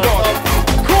going down.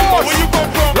 Course. Where you come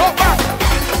from? Look back.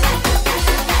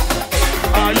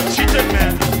 You cheated,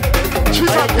 man. Cheat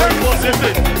again. Listen,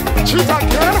 Cheat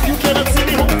again. You cannot see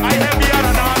me. I have the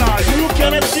other now. You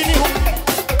cannot see me.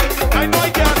 I know I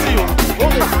can't see you.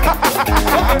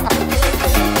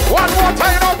 One more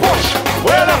time now, push.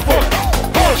 Where left foot?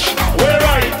 Push. Where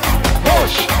right?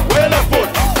 Push. Where left foot?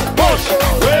 Push.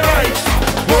 Where right?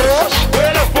 Push.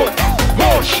 Where left foot?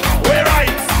 Push. Where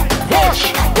right? Push.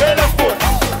 Where left foot?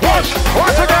 Push.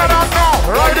 Once again now.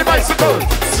 Ride the bicycle.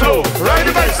 Slow. Ride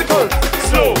the bicycle.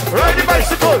 Slow. Ride the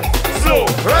bicycle. Slow.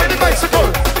 Ride the bicycle.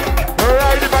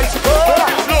 Ride the bicycle.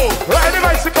 Slow. Ride the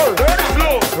bicycle.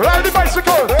 Slow. Ride the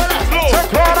bicycle. Slow.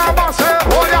 Take one of us and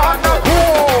hold your hand down.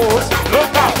 Course. Look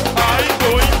back. I ain't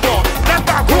going down. Let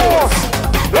back. Course.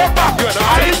 Look back.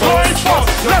 I ain't going fast.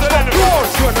 Let's go.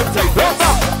 Course. Look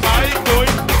back. I ain't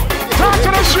going. Talk to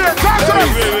the shit. Talk to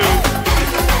Wait, the. wait, wait.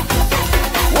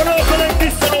 When I walk like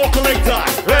this and I walk like that.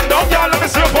 Bend down, girl. Let me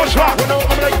see you push back. When I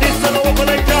walk like this and I walk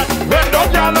like that. Bend down,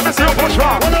 girl. Let me see you push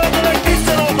back. When I walk like this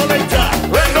and I walk like that.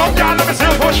 Bend down, girl. Let me see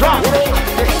you push back.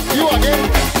 You again.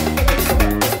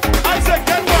 I said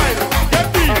get wide, get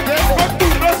deep, get 2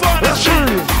 plus 1. It's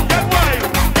true. Get wide,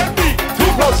 get deep. 2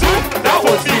 plus 2. That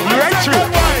was the right Get true.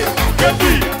 wide, get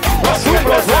deep. Plus 2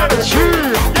 plus 1 is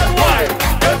true. Get wide,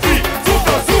 get deep. 2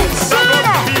 plus 2.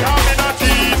 Sina. Be having a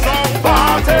cheese on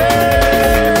Party.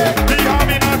 Be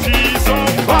having a cheese on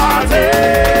Party.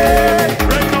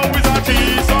 Right now is a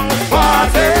cheese on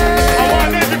Party. I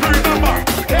want them to remember.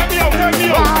 Tell me out.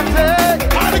 Party.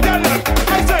 All the girls,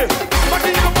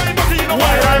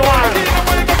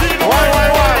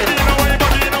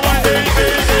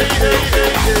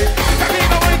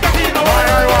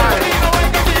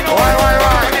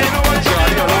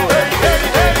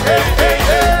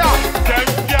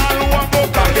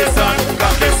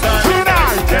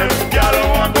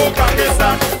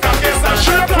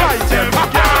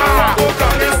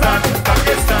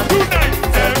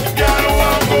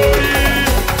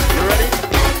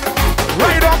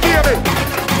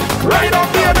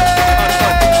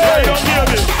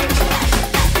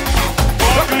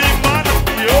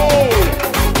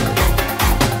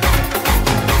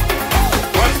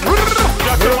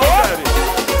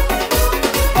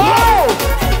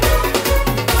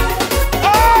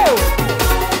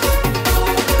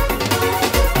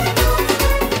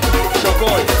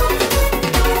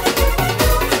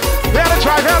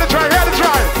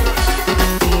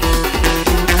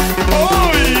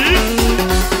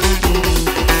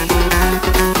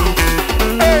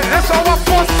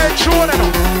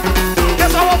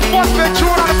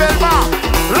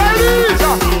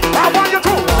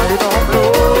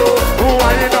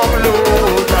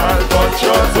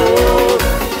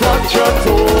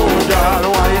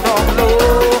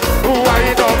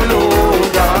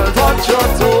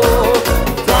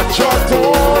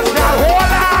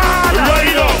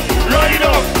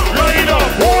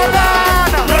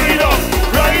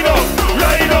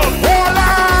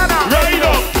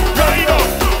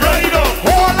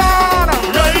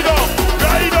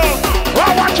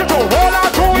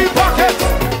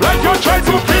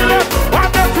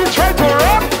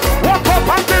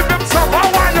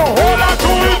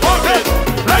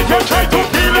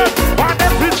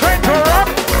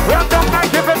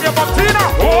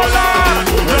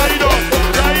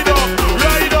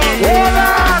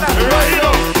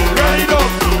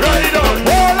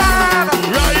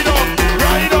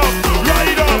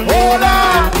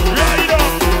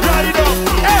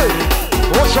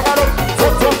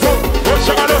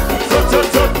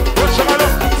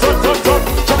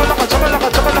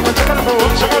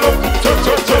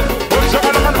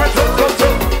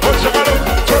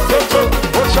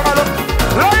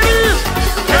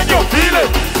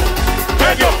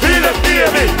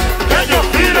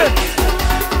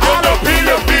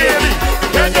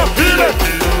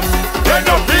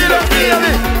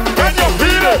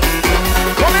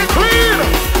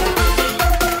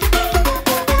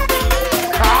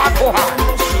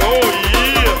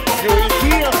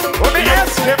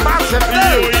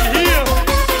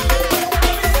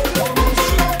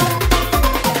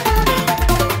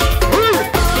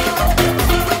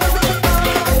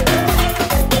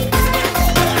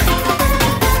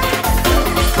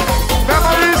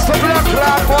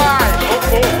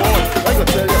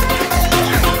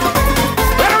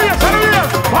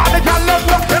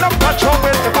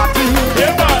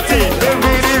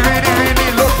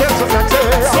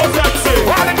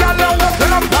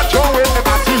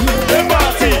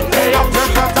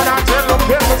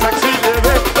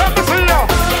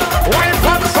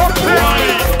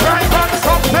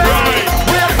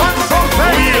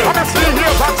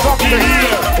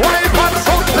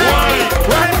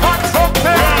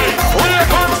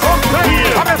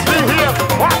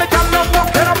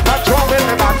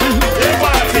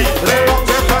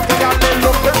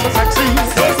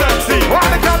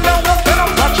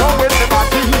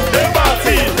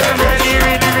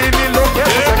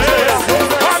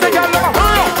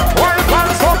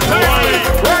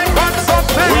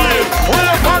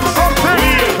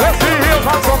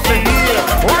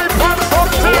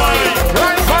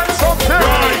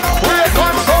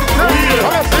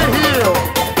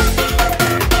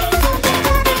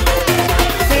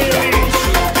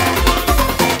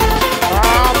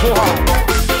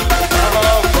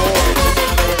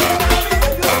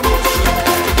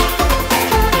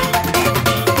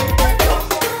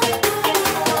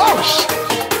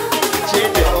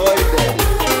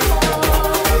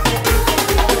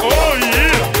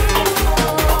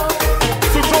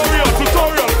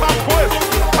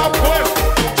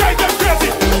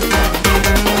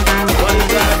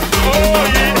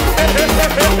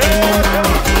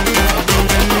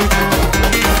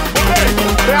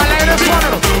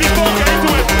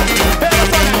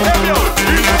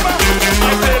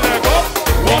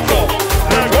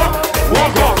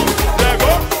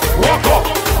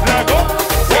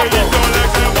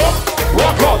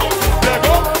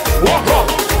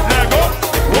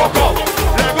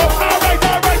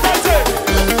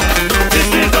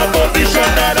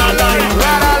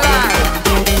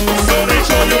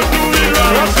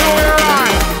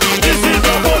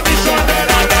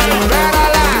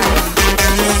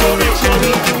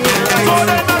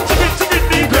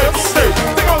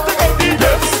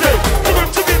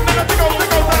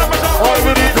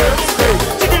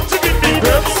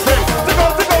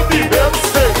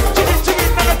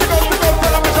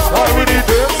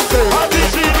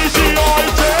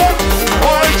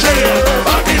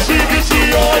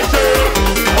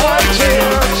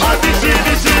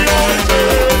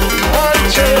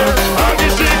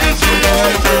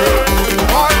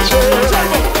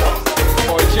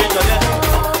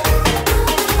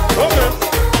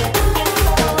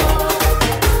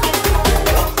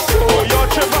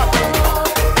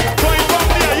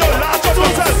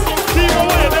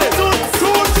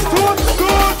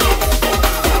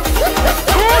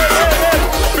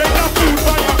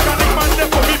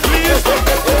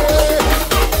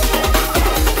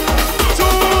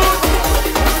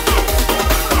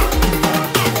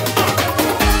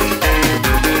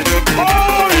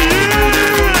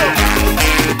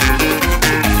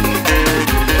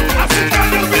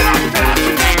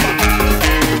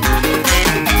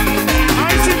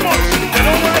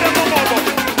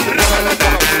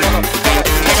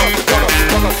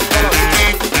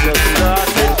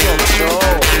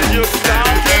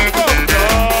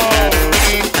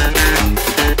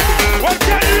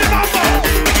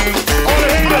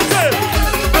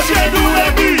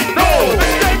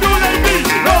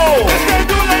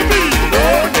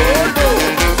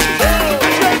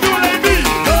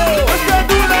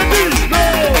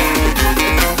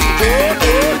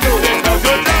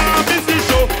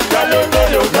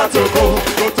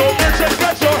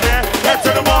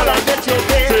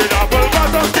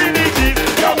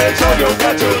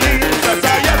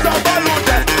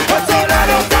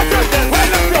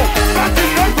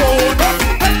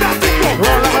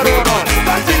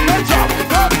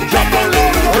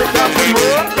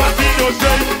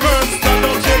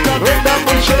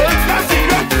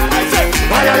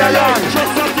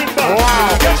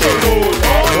 roll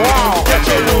on. Wow. Get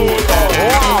your roll on.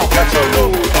 Wow. Get your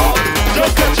roll on.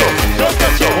 Just get your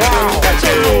Wow. get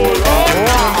your roll on.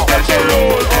 Wow. Get your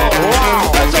roll on.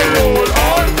 Wow. Get your roll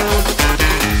on.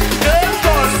 Yes,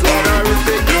 son.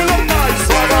 Swaggerific, you look nice.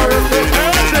 Swaggerific,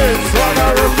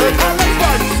 Swaggerific, I look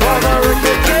fine.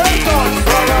 Swaggerific, yes, son.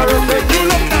 Swaggerific, you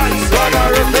look nice.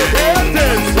 Swaggerific,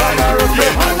 yes,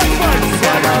 Swaggerific, I look fine.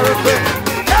 Swaggerific.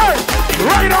 Hey,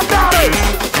 right up, daddy.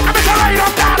 I'm gonna right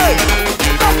up, daddy.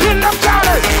 Don't kill up,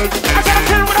 Charlie. I said I'm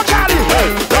killing with a Charlie. Hey,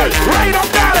 hey, Right up,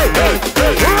 daddy. hey,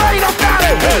 hey, Right up,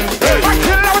 daddy. hey, hey. I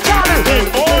kill up, Charlie.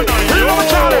 All night, Kill up,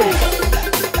 Charlie.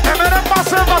 Eminem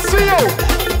Massive, I see you.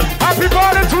 Happy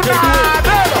birthday to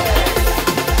Nadel.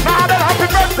 Nadel, happy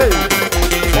birthday.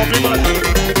 Ugly man.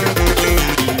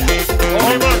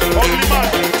 Ugly man. Ugly man.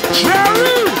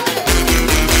 Jerry.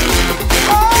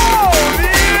 Oh,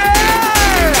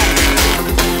 yeah.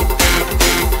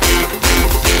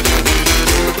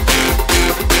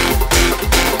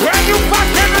 When you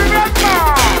fucking remember.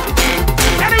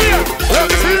 Anyway, let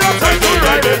me see your time to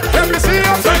ride it. Let me see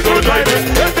your time to ride it.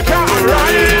 Let the car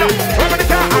ride. Let the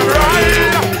car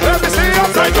ride. Let me see your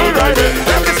time to ride it.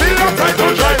 Let me see your time to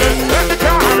drive it. Let the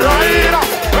car ride.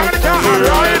 Let the car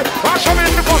ride. Watch me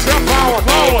in the bus, get forward,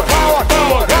 forward, forward,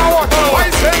 forward, forward. Why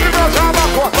say the girls are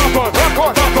backward, backward,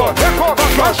 backward, backward, backward.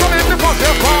 Watch me in the bus,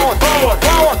 get forward, forward,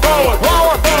 forward, forward,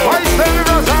 forward. Why say the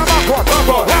girls are backward,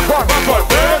 backward, backward, backward.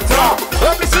 Better.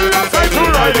 Let me see your time to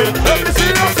ride it. Let me see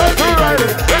your time to ride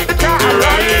it. Let the car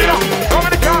ride. Come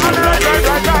in the car and ride, ride,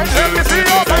 ride, ride. Let me see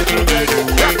your time to ride it.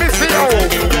 Let me see you.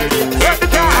 Let the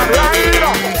car ride.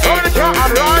 Come in the car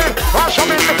and ride. Watch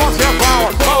me in the bus, get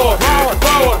forward, forward, forward,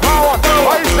 forward, forward.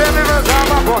 Why say the girls are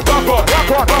backward, backward,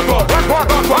 backward, backward, backward,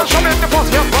 backward. Watch me in the bus,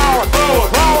 get forward, forward,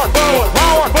 forward, forward,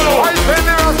 forward. Why say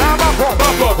the girls are backward,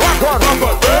 backward, backward,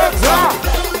 backward. Better.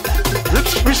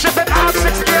 We ship it all 6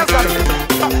 years, buddy.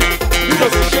 You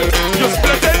just shit. You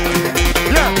split it.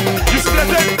 Yeah, You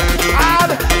split it.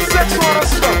 add 6 more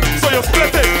stuff. So you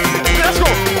split it. Let's go.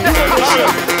 You know the shit.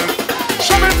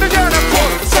 Shove it together.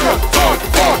 1, 2, 3,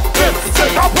 4, 5,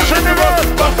 6. I'm pushing the road.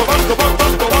 Banco, banco, banco,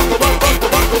 banco.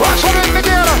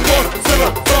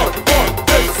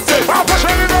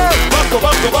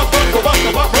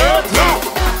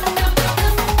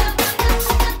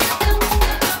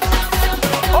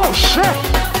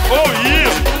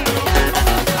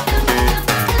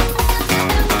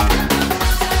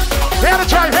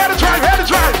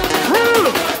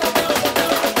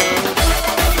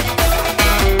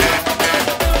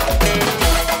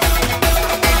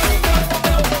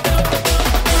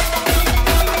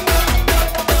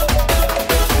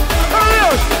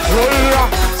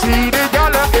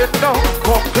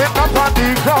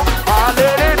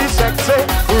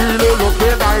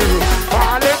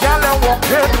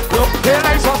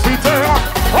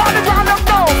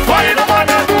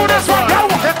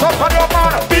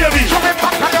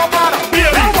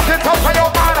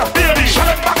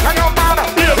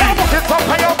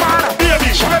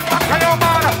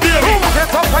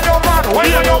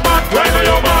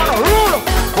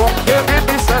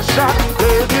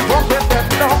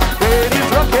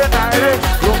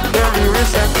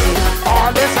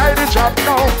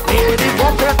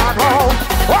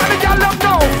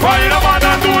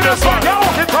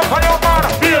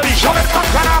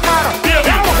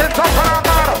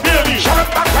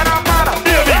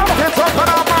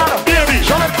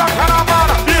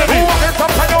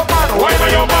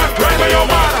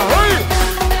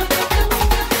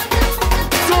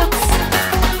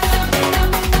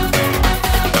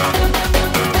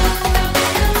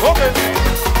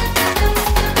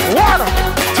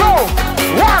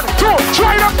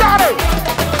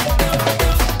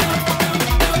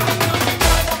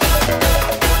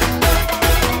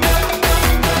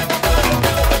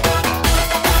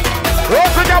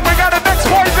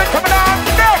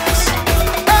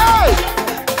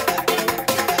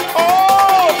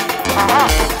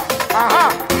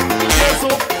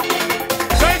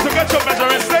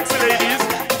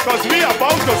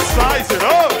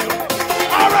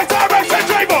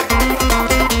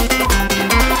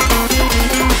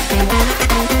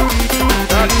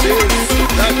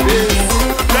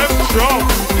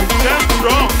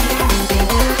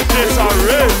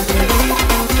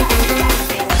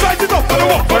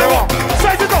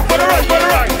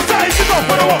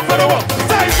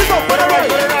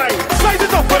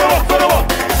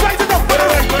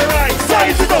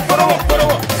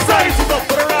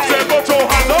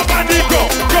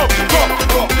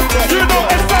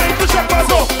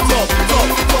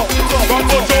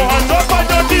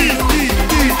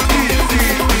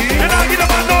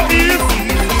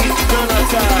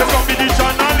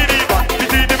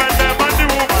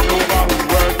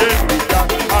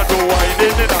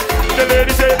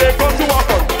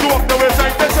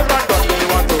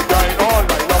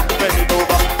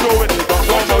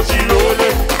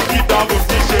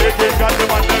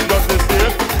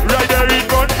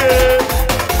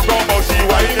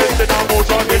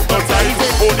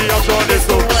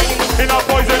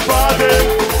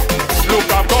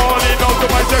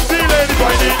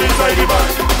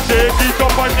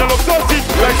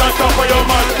 your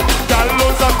man. Girl,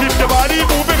 loads of keep your body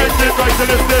moving, make it right to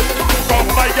the step. Come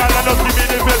my girl and just give me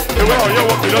the best. The way how you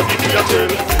walk, you just give me your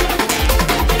tail.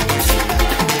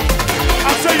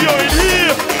 I say you're in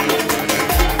here.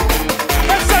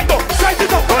 Let's set up, size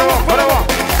it up, put it up, put it up.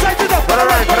 Size it up, put it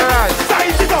right, put it right.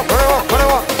 Size it up, put it up, put it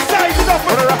up. Size it up,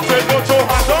 put it up. Say no to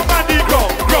hands on man, the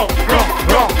ground, ground, ground,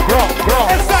 ground, ground,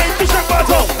 ground. It's time to shake my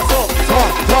tongue.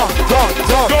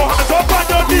 Go hands up on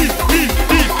your knees, knees,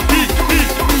 knees, knees,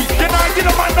 knees, knees. Can I get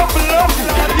a man up below?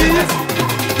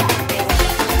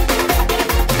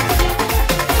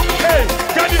 Hey,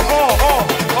 can you,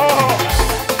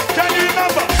 can you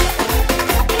remember?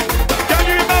 Can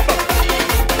you remember?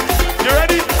 You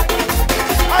ready?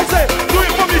 I say, do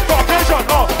it for me, Caucasian.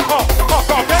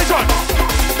 Caucasian.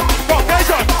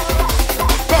 Caucasian.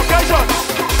 Caucasian.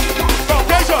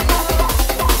 Caucasian.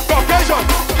 Caucasian.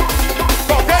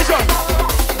 Caucasian.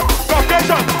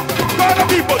 Caucasian. Go on the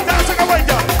people, dance like a white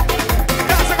girl.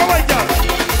 Dance like a white girl.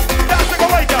 Dance like a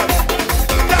white girl.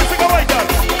 Dance like a white girl.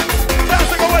 Dance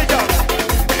like a white girl.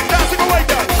 Dance like a white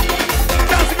girl.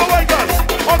 Dance like a white girl.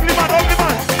 Ugly man, ugly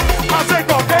man. I say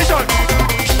Caucasian.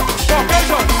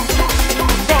 Caucasian.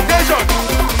 Caucasian.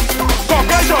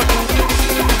 Caucasian.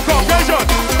 Caucasian.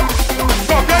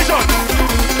 Caucasian.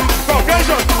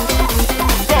 Caucasian.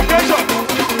 Caucasian.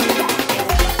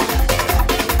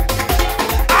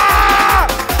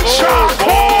 Shark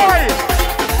boy!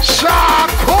 Shark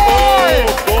boy!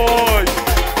 Oh boy!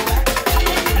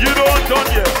 You don't done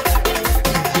yet.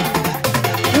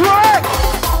 What?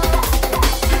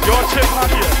 Your chip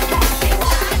not yet.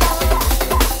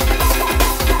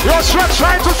 You're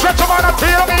trying to stretch him on the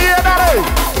tail of the ear, daddy!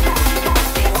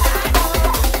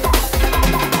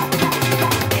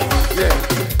 Yeah.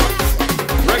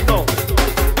 Right now.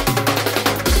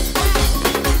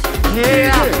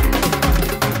 Yeah!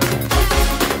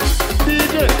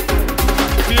 DJ.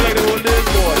 Feel like the whole day,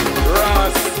 boy.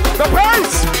 Ross. The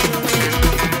pace!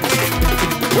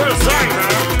 Where's Zang,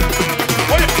 man?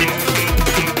 What you think?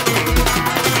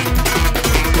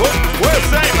 Where's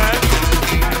Zang, man?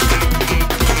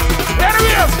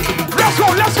 Anyways,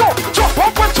 let's go! Jump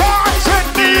up with Johns in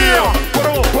the air! Put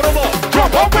 'em up.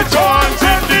 Jump up with Johns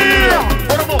in the air!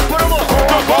 Put 'em up.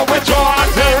 Jump up with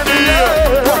Johns in the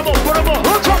air! Put 'em up.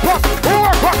 Who jump up? Who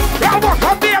walk up? Yeah, walk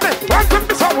up, baby! And give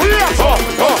me some wheels!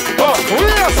 Wheels!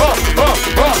 Wheels!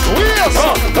 Wheels!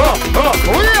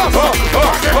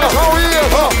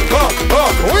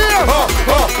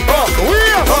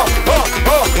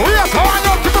 How I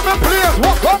know people in place?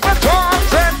 Walk up with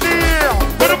Johns in the air!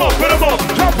 Put 'em up.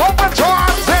 Jump up with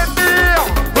Johns in the air!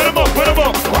 Put 'em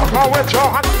up. Walk out with your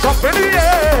hands up in the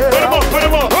air! Put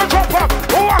 'em up. Who jump up?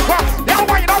 Who walk up? Yeah,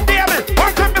 wind up, baby!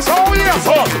 And give me some wheels!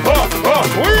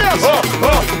 Wheels!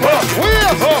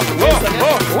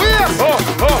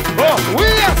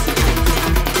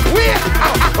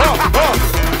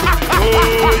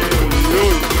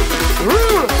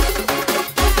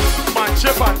 Man,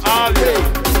 chip and all, yeah.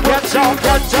 Get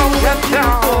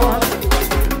down!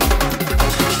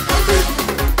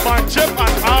 Man, chip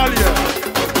and all, yeah.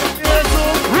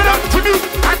 Rhythm to me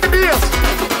and the bass!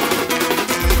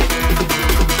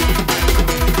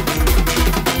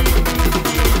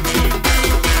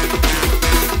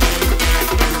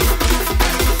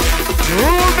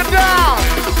 Rule me down!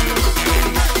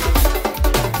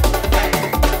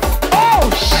 Oh,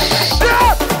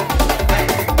 shit!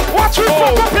 Watch me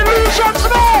fuck up illusions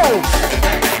now!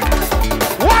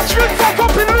 Watch me fuck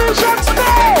up illusions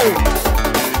now!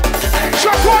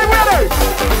 Shakoy, where they?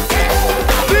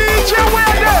 DJ,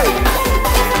 where they?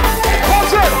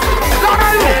 What's it? Down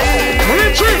on you!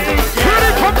 Retreat!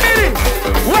 Pretty committee!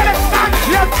 Where the fuck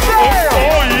you say?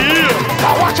 Oh, yeah.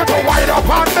 I want you to wind up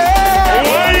on me!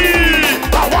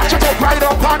 I want you to grind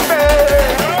up on me!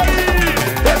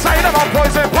 Inside of a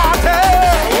poison party!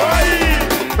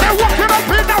 They're walking up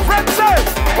in the frenzy!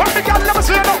 What me got? Let me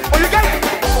see you now! Oh, you get it?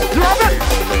 You have it?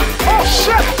 Oh,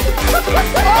 shit!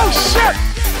 Oh, shit!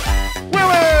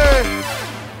 Wait!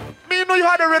 Me know you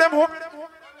had the rhythm hook.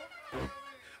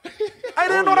 I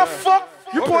didn't know the fuck.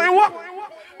 You playing what?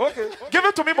 Okay. Give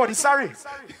it to me, buddy. Sorry.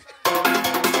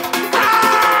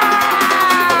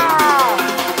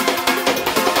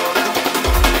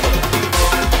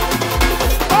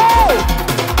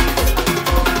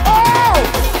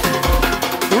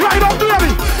 Right up,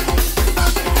 baby!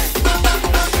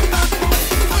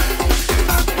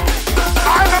 I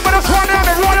remember this one there,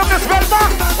 the road of this belt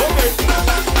back. Okay.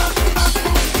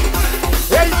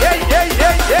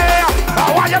 Yeah. I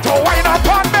want you to wind up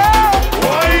on me.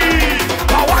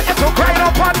 I want you to grind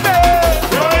up on me.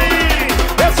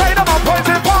 They say them a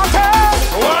poison party.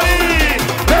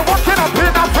 They're walking up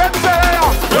in a frenzy.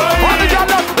 On the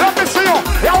yellow, let me see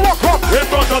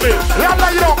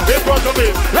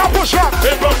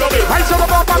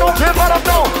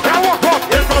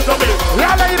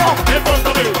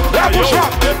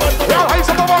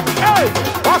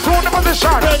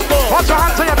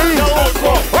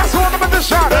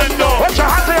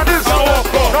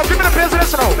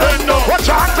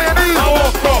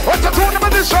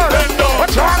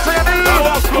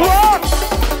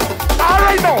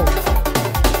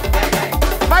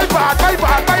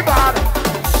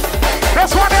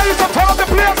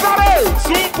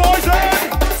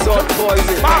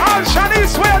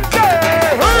this Wednesday.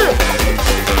 Hey.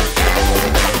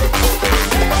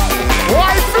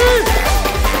 Wifey,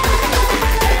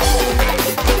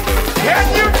 can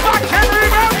you fucking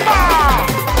remember?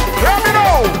 Let me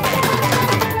know.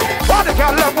 Why the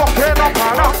girl walking up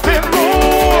on a thin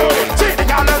road? See the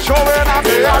girl showing off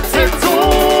the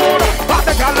attitude. Why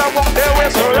the girl walk their way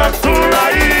so left to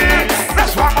right?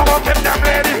 That's why I'm gonna keep them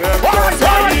ready. All right,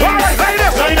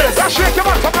 ladies. Now shake your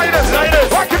butt, ladies.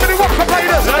 Why give me the walk,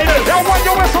 ladies? Now want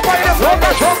your waist, ladies. Hold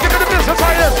that show, give me the business,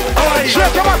 ladies.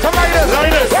 Shake your butt, ladies.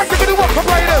 Why give me the walk,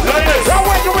 ladies? Now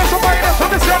want your waist, ladies. Let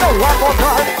me see the rock on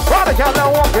time. Why the girl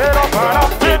walking up on a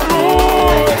thin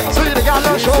road? See the girl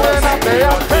showing up their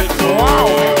attitude.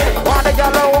 Why the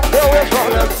girl walk their way from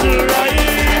left to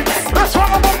right? That's why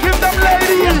I'm gonna give them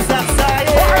ladies.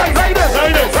 Alright,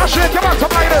 ladies. Now shake your butt,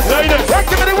 ladies. Why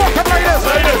give me the walk, ladies?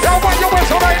 Now want your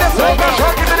waist, ladies. Hold that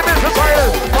show, give me the business,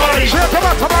 ladies. Shake your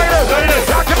butt, ladies.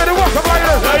 Now give me the walk,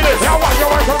 ladies. Now want your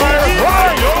waist, ladies.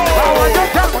 Now want your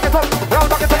girl, back it up. Girl,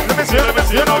 back it up. Let me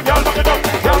see, you know, girl, back it up.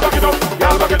 Girl, back it up.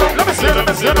 Girl, back it up. Let me see,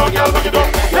 you know, girl, back it up.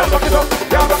 Girl, back it up.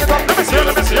 Girl, back it up. Let me see,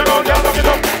 you know, girl, back it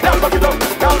up. Girl, back it up.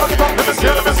 Girl, back it up. Let me see,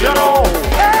 you know.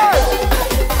 Hey!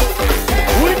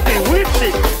 Whippy.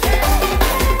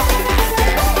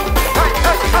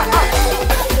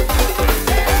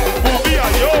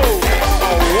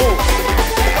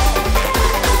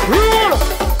 Rule!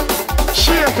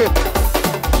 Shake it!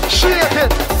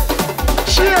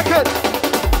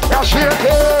 Now shake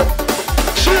it!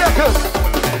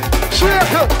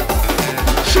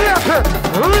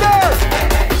 Ready!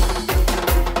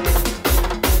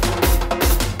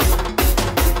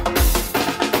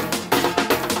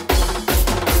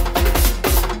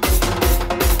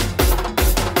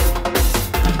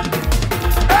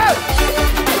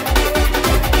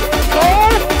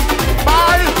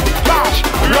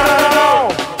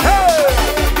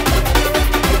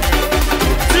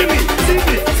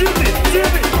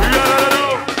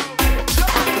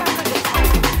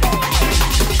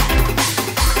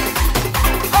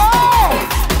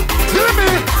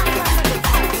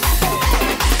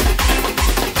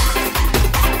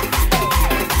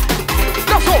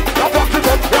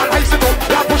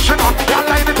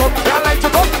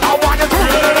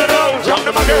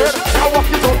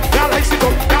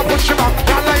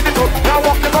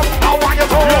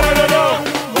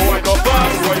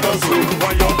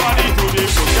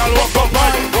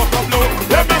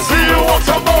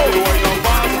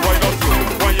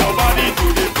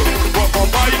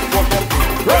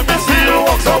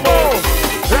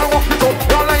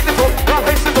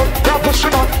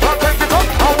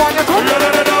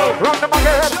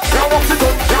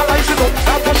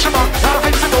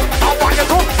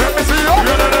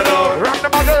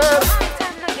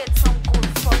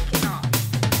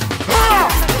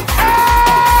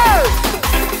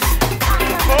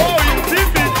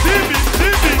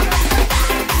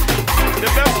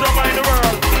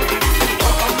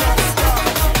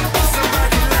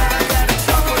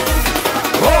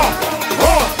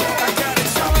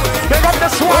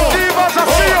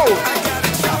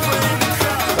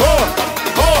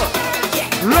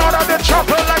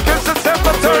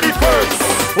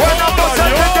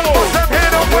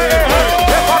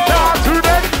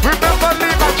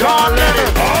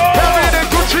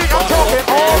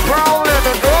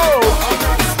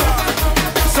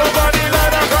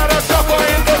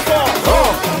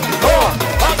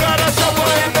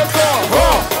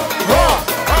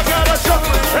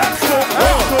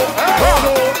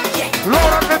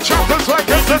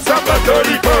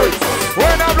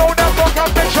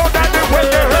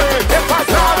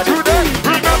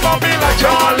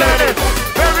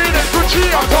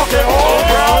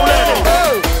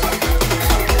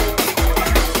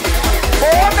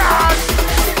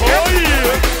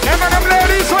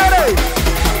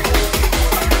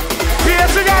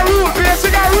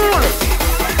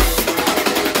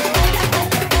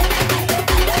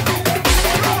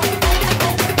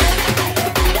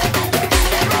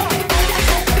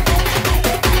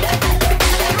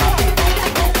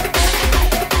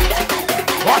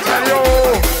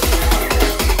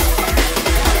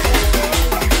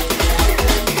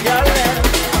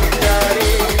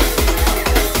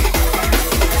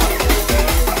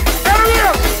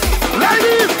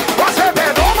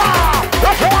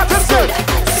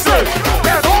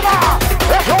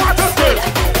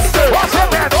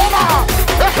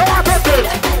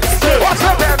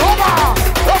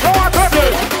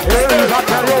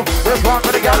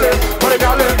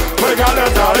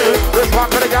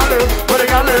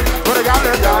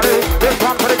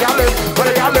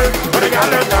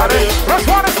 Let's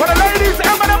one is for the ladies,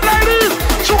 Eminem ladies.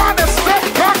 She want to step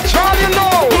back, Charlie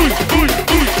Low.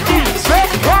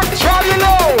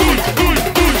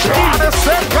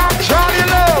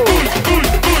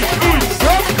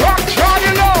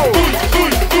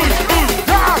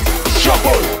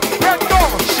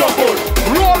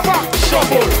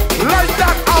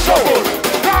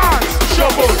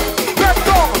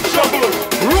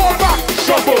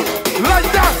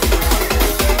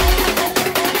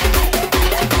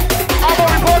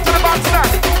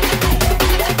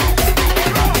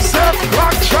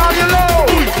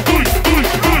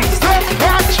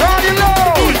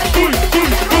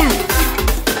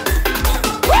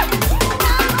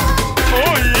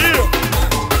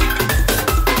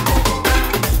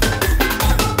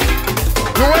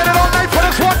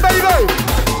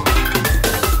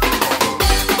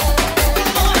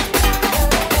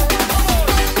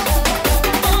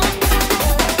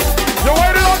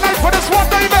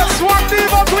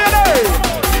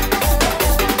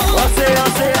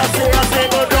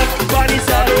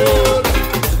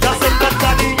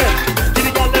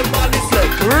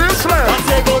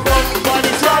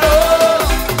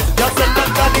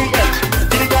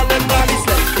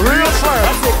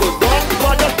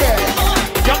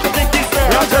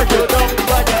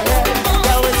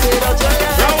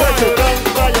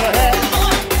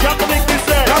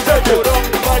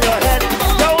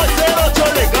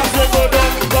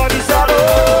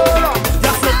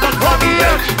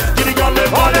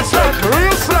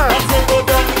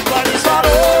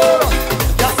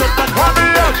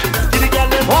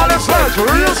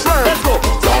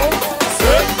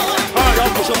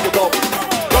 up.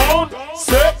 Down,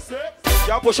 sit.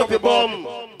 Y'all push up your bum.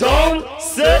 Down,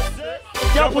 sit.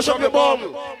 Y'all push up your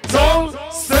bum. Down,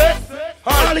 sit.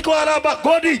 Harley Kwana back.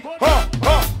 Go deep. Ha,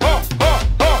 ha, ha, ha,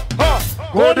 ha, ha.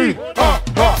 Go deep. Ha,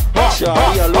 ha, ha.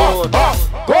 Charlie alone.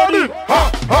 Go deep.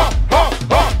 Ha, ha, ha,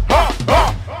 ha, ha, ha.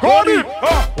 Go deep.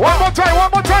 One more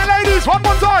time, ladies. One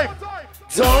more time.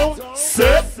 Down,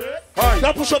 sit.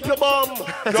 Now push up your bum.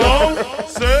 Down,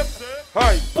 Sit.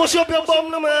 Hi. push up your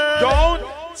bum, no man. Down.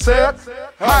 Sit.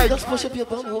 High. Just push up your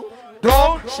bum, ho.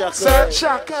 Down. Shaka. Sit.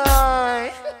 Shaka.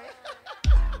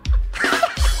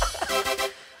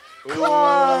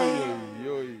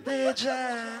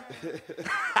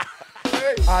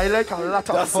 I like a lot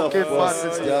of That's fucking a boss.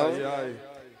 fun. Down.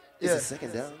 It's Yeah. a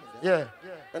second down. Yeah.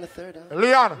 And a third down.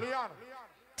 Leon,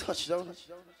 Touchdown.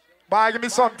 buy me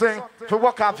something to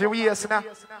work off your ears now.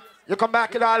 You come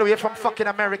back all the way from fucking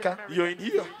America. You're in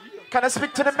here. Can I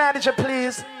speak to the manager,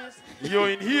 please? You're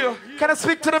in here. Can I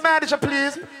speak to the manager,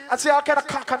 please? I see all kind of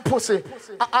cock and pussy.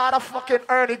 I the fucking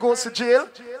Ernie goes to jail.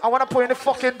 I want to put in the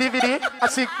fucking DVD. I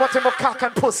see nothing but cock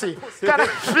and pussy. Can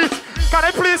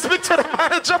I please speak to the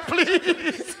manager,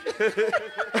 please?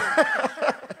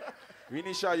 We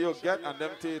need show you get and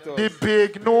them taters. The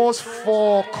big nose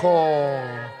focal.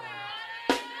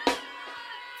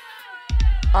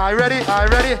 Are you ready? Are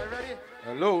you ready?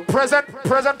 Hello. Present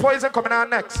Poizon coming on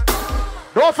next.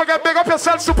 Don't forget, big up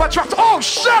yourself, Super Truck. Oh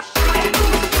shit!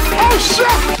 Oh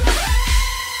shit!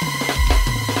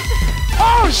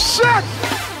 Oh shit!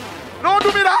 Don't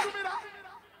do me that.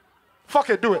 Fuck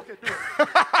it, do it.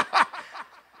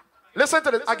 Listen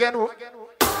to this again.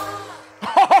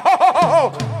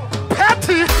 Oh,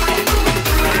 Patty!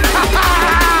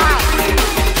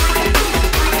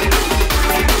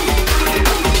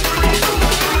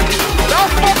 Don't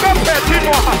fuck up Patty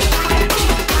more.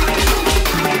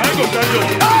 I go tell you.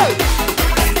 Hey!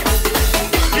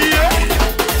 Yeah.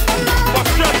 But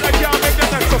just I can't make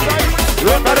them exercise.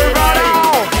 Look at it right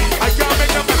now. I can't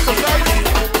make them exercise.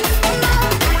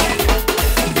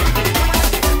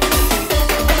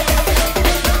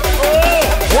 Oh!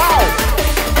 Wow!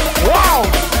 Wow!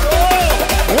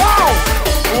 Wow!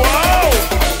 Wow.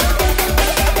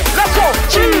 Let's go!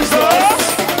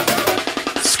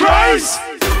 Jesus Christ!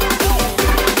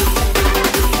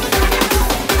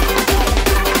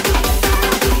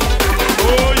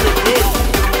 Oh, you're good.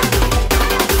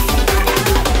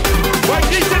 Why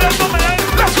keep it up, man?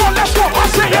 Let's go! Let's go! I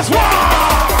say yes, war!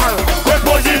 We're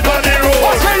Poizon on the road. I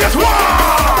say yes, war!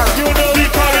 You know we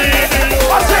carry it in the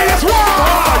I say yes, war!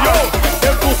 yo.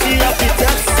 The pussy of the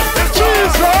test.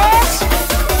 Jesus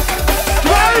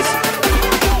Christ!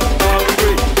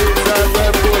 Hungry is a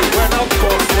rebel. When I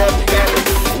fuck them get it.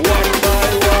 One by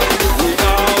one, we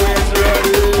always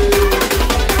ready.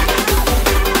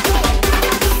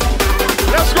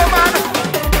 Let's go, man!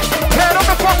 Turn up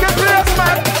the fucking place,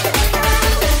 man!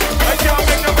 I can't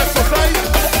make them exercise.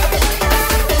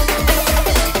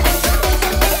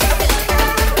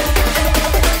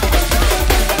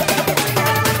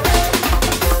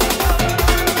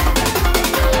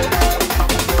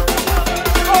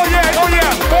 Oh yeah, oh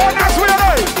yeah! Bonus with it!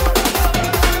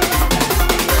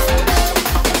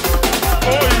 Oh,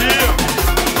 yeah.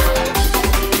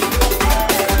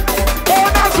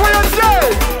 Bonus with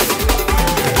it!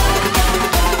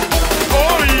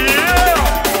 Oh, yeah.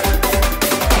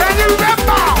 Can you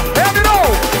remember? Let me know!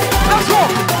 Let's go!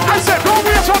 I said, don't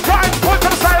waste your time, pull to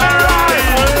the side and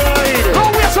ride!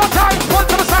 Don't waste your time, pull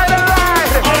to the side and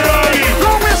ride! Alright.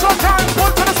 Don't waste your time,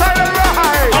 pull to the side and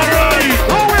ride! Alright.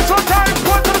 Don't waste your time,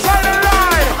 pull to the side and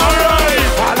ride! Alright.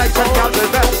 I like them girls the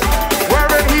best,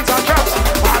 wearing heels and caps.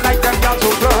 I like them girls who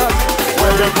dress,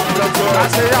 wearing heels and caps. I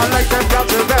say I like them girls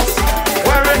the best,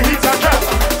 wearing heels and caps.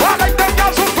 I like them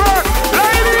girls who dress.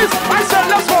 Ladies, I said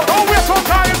let's go. Don't waste your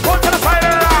time, pull to the side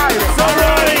and ride.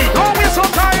 Alright. Don't waste your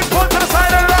time, pull to the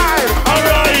side and ride.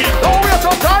 Alright. Don't waste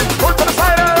your time, pull to the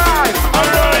side and ride.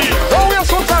 Alright. Don't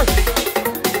waste your time.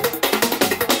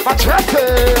 Machete.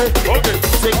 Okay.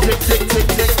 Tick, tick, tick, tick,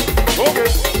 tick. Okay.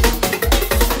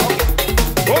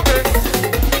 Okay.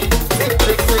 Tick,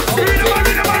 tick, tick, tick, tick.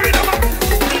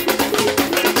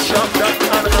 Shut that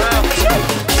on the ground.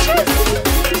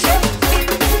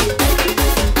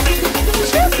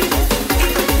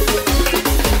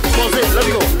 Pause it, let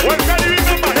me go. Well, can you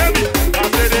remember heavy? I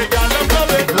say they got them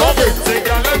love it. Love it. They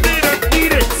got them need it.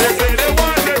 Need it. They say they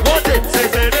want it. Want it. They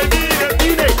say they need it.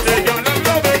 Need it. They got them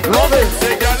love it. Love it.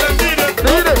 They got them need it.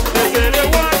 Need it. They say they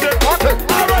want it. Want it.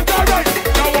 Alright, alright.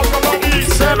 Now walk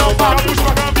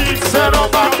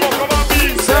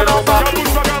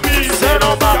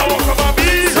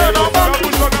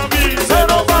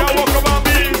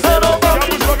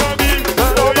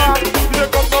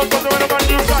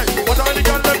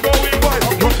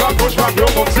push back your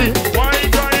bumsy.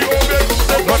 Wine guy, oh baby,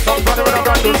 say Not down for the way I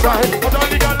got to side. but all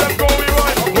the girl them go we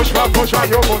wine. Push back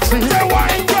your bumsy. Say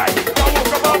wine guy, now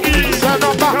walk up on me. Say no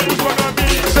back. Now push back on me.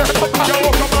 Say no back. Now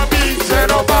walk up on me. Say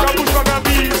no back. Now push back on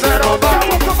me. Say no back.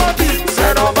 Now walk up on me.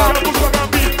 Say no back. Now push back on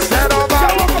me. Say no back.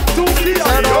 Now walk up to me.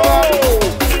 Say no back.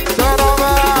 Say no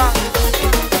back.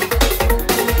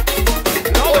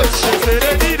 They say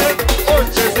they need it.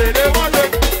 They say they want it.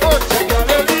 They girl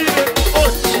they need it. They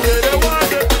say they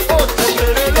want it. They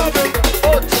say they love it.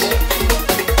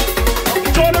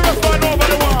 Show the rest man over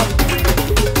the wall.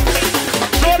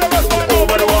 Show the rest man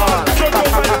over the wall. Show the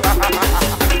rest man.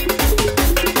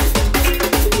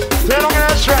 Stay long in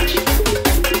that stretch.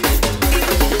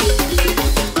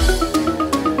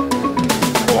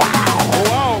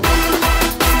 Wow.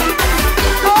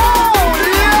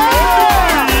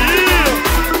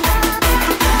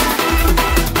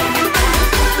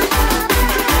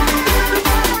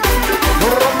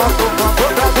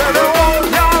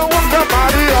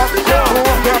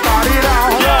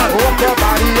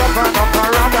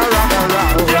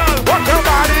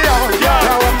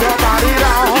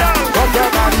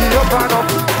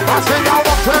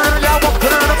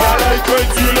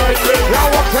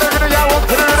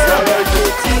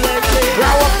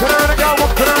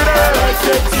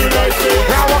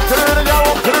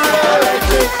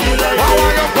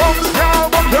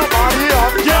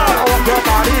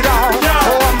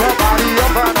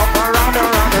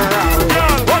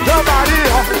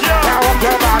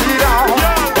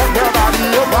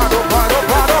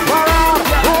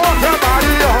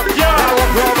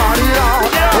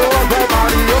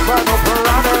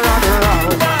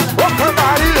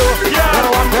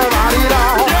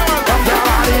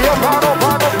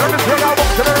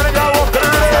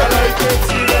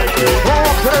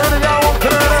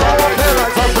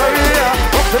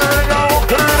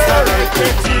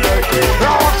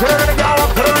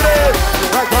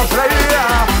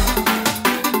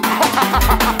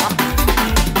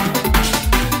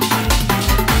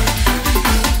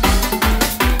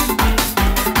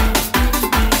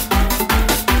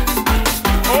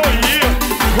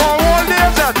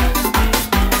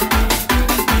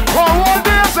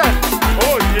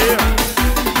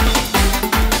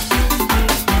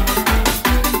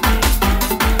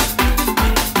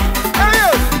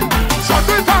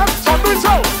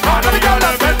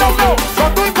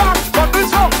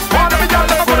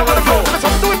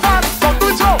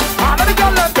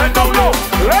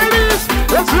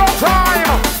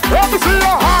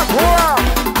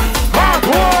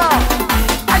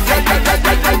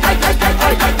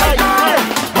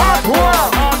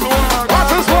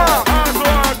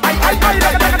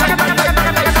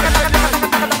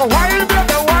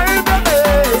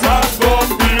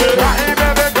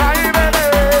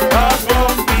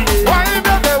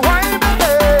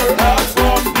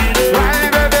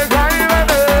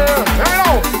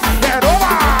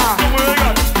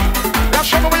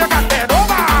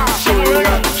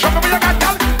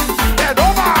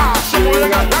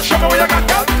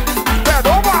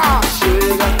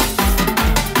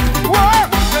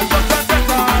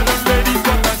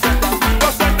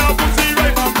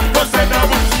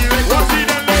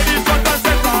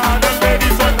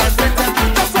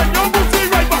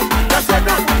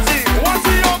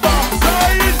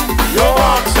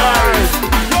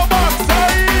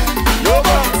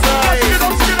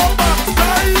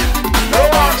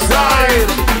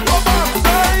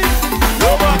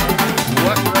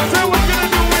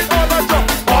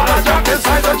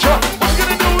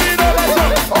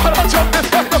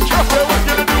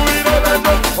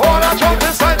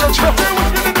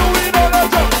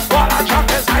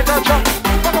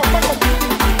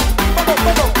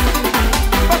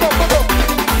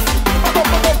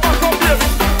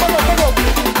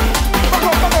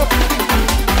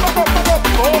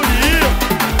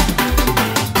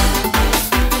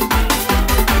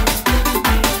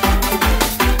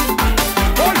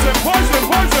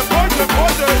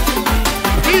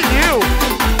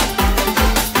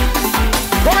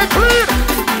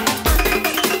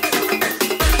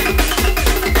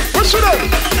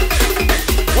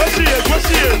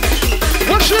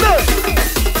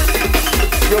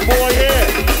 Your boy here.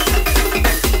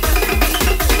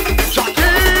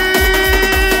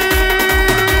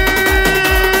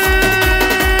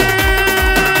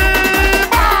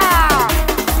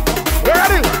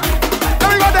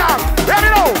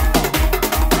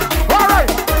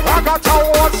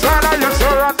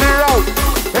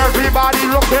 Everybody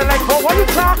looking like, oh, what you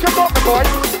talking about, the boy?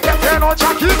 If you know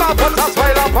Jackie, now put a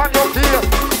smile up on your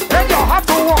face. Then you have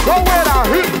to walk away now.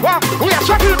 We are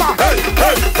Jackie now. Hey,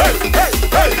 hey, hey, hey,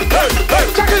 hey, hey, hey,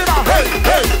 Jackie now. Hey,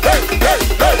 hey, hey, hey,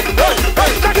 hey, hey.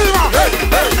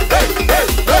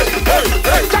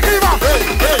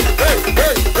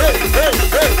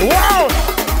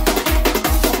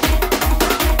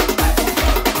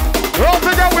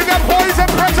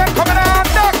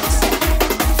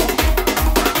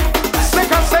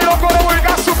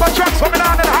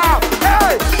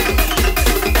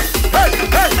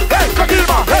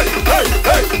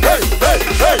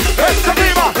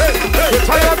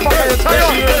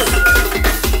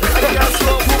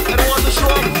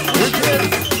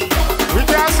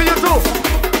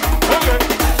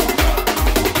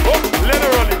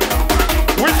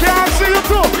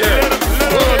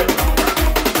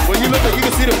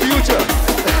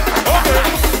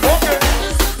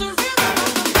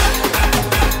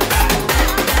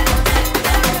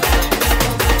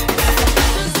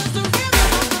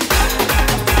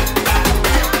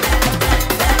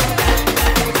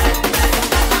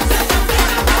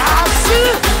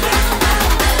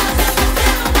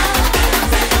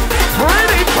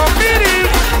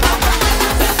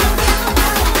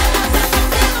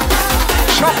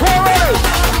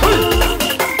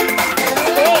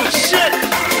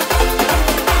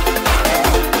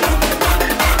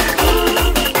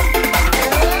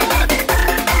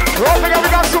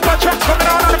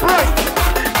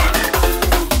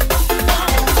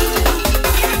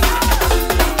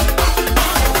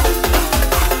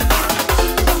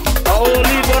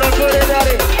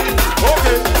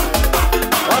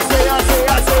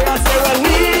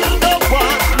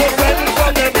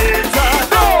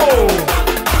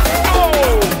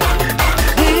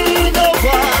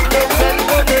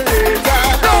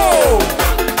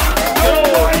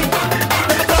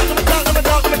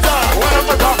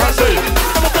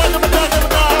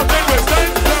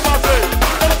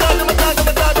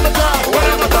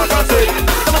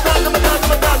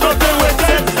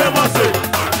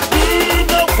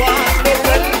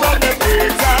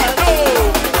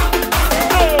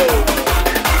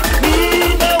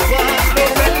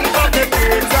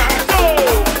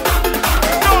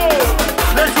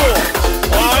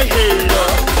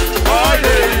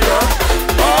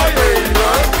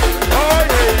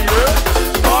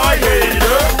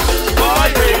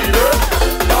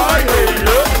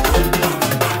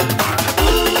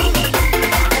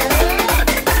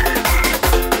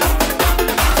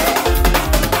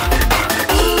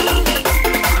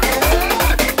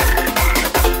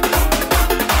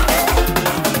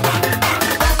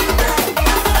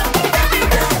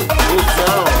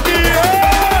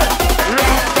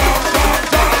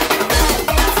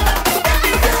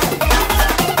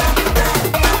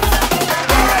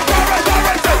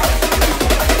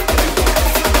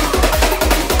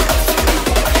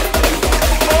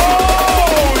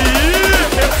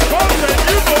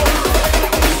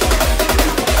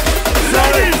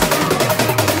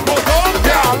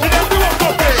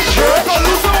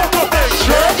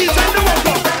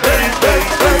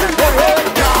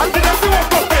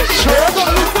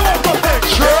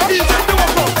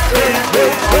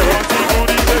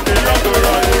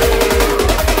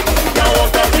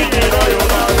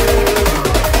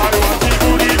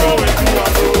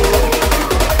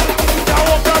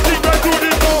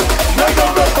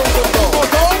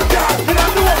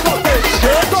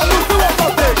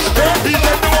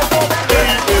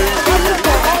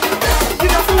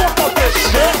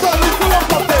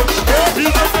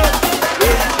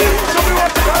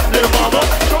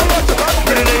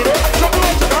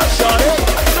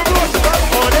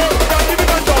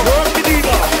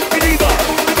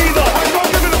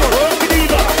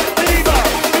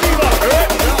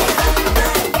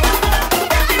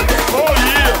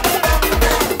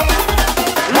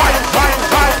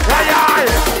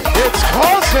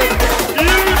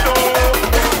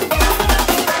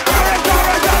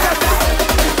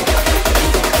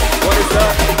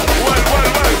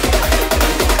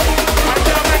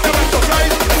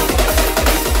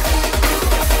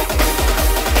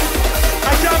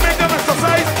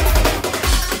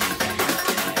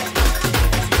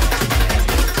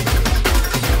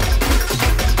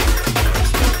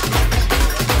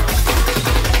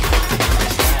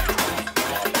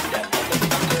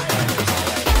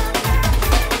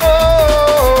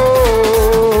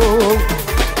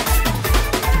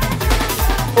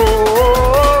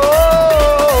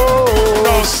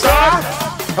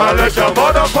 and let your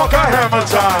motherfucker hammer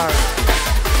time.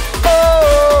 Oh,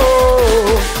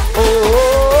 oh, oh,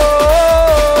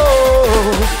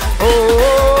 oh,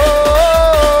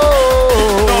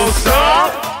 oh. Don't stop.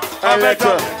 I let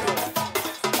the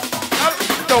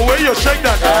way you shake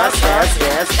that. Yes, yes,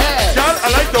 yes, yes. Girl, I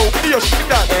like the way you shake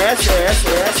that. Yes, yes,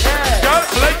 yes, yes. Girl,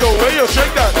 I like the way you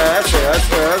shake that. Yes, yes,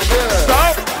 yes, yes.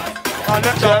 Stop. I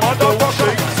let the motherfucker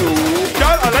shake too.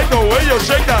 Girl, I like the way you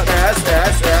shake that. Yes,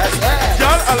 yes, yes, yes.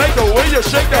 Girl, I like the way you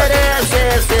shake that. Yes,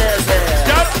 yes, yes, yes.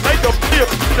 Girl, I like the way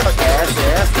you shake that. Yes,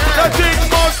 yes, yes. That thing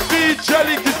must be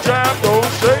jelly, this jam, don't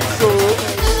shake so.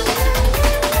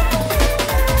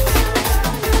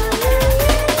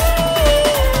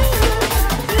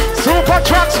 Super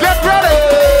trucks, get ready.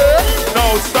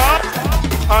 Now stop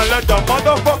and let the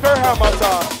motherfucker hammer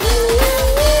time.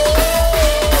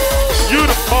 You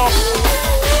the pump.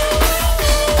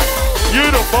 You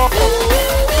the pump.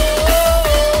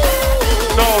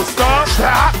 Now stop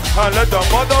and let the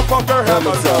motherfucker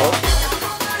hammer time.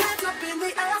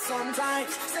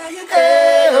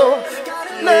 Hey,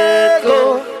 let go.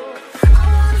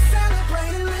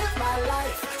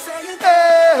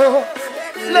 Hey,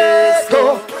 let's go.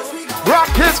 Rock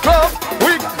his club,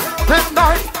 we this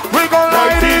night, we gon'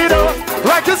 light it up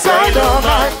like it's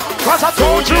dynamite. Cause I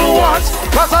told you once,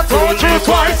 cause I told you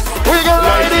twice, we gon'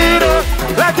 light it up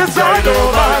like it's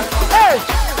dynamite. Hey!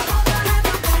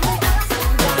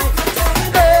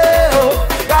 Hey, oh,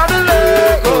 gotta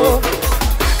let go.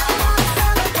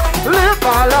 Live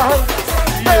my life.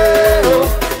 Hey, oh,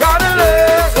 gotta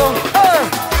let go. Hey!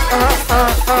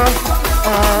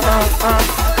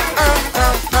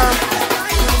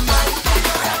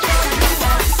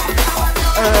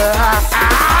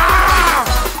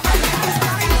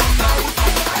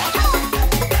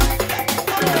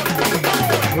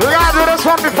 We gotta do this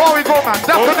one before we go, man.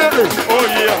 Definitely. Oh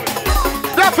yeah.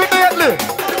 Definitely.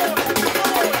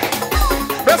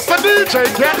 Mr. DJ,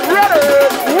 get ready.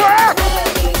 Work.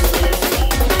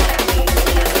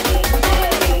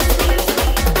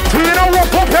 Tina,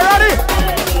 what up, you ready?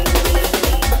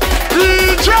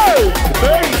 DJ.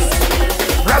 Bass.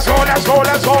 Let's go, let's go,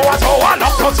 let's go. Let's go. I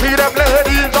love to see them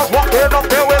ladies just walking up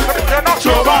there with me. They're not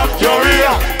show back your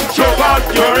ear. Show back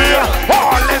your ear.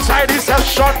 All inside this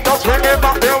session, just ring it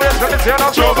back there with me.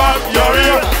 Show back your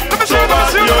ear. Let me show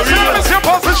back your ear. Let me see your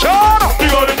position. You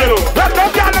go to the middle. Let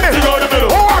them get me. You go to the middle.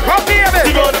 Oh, I come near me.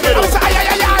 You go to the middle. Position.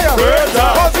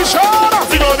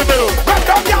 You go to the middle. Let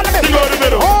them get me. You go to the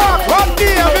middle. Oh, I come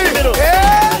near me.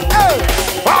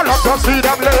 I love to see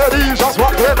them ladies just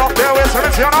walking up there with me.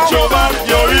 Show back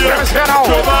your ear. Let me see now.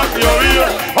 Show back your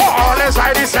ear. All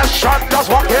inside this session, just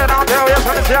walking out there with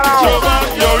me. Show back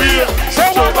your ear. Say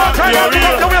one more time. You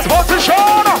go to this position.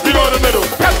 You go to the middle.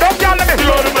 Let them get me. You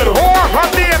go to the middle. Oh, I come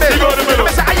near me. You go to the middle.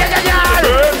 Position.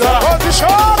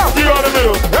 You go to the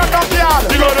middle. Let them get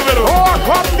me. You go to the middle. Oh, I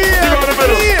come near. You go to the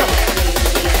middle.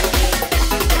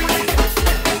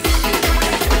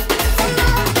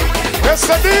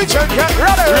 Mr. DJ, get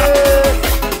ready.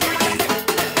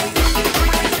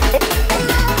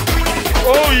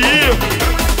 Oh yeah.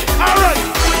 All right.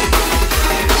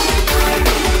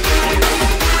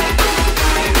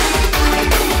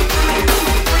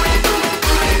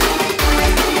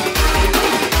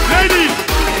 Ladies.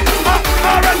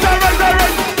 All right.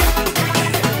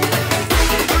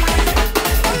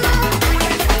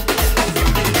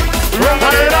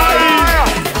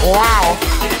 Wow.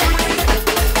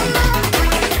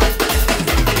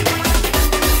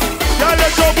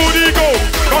 Let your booty go,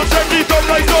 come check it up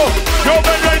like so. Yo,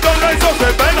 bend right down like so.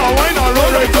 Say bend and wine and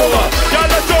roll right over. Yeah,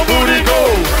 let your booty go,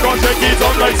 come check it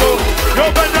up like so. Yo,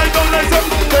 bend right down like so.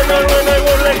 Bend and roll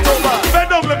right over. Bend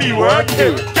down, let me work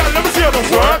it. Yeah, let me see how to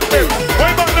work it.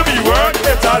 Wine back, let me work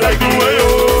it. I like the way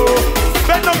you.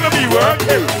 Bend down, let me work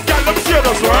it. Yeah, let me see how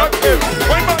to work it.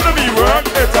 Wine back, let me work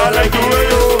it. I like the way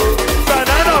you.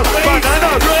 Bananas,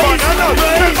 bananas, bananas.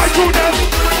 Take my two them.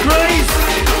 Grace.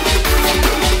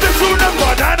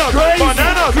 Bananas,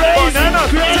 bananas, bananas.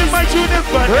 Take my tune is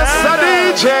bananas. Mr.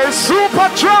 DJ, Super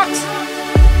Trucks,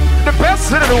 the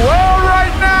best in the world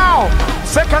right now.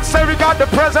 Second say we got the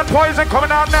present Poizon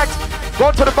coming out next.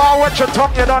 Go to the bar, watch your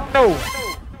tongue, you don't know.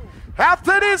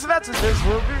 After this, let's this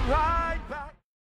will be right.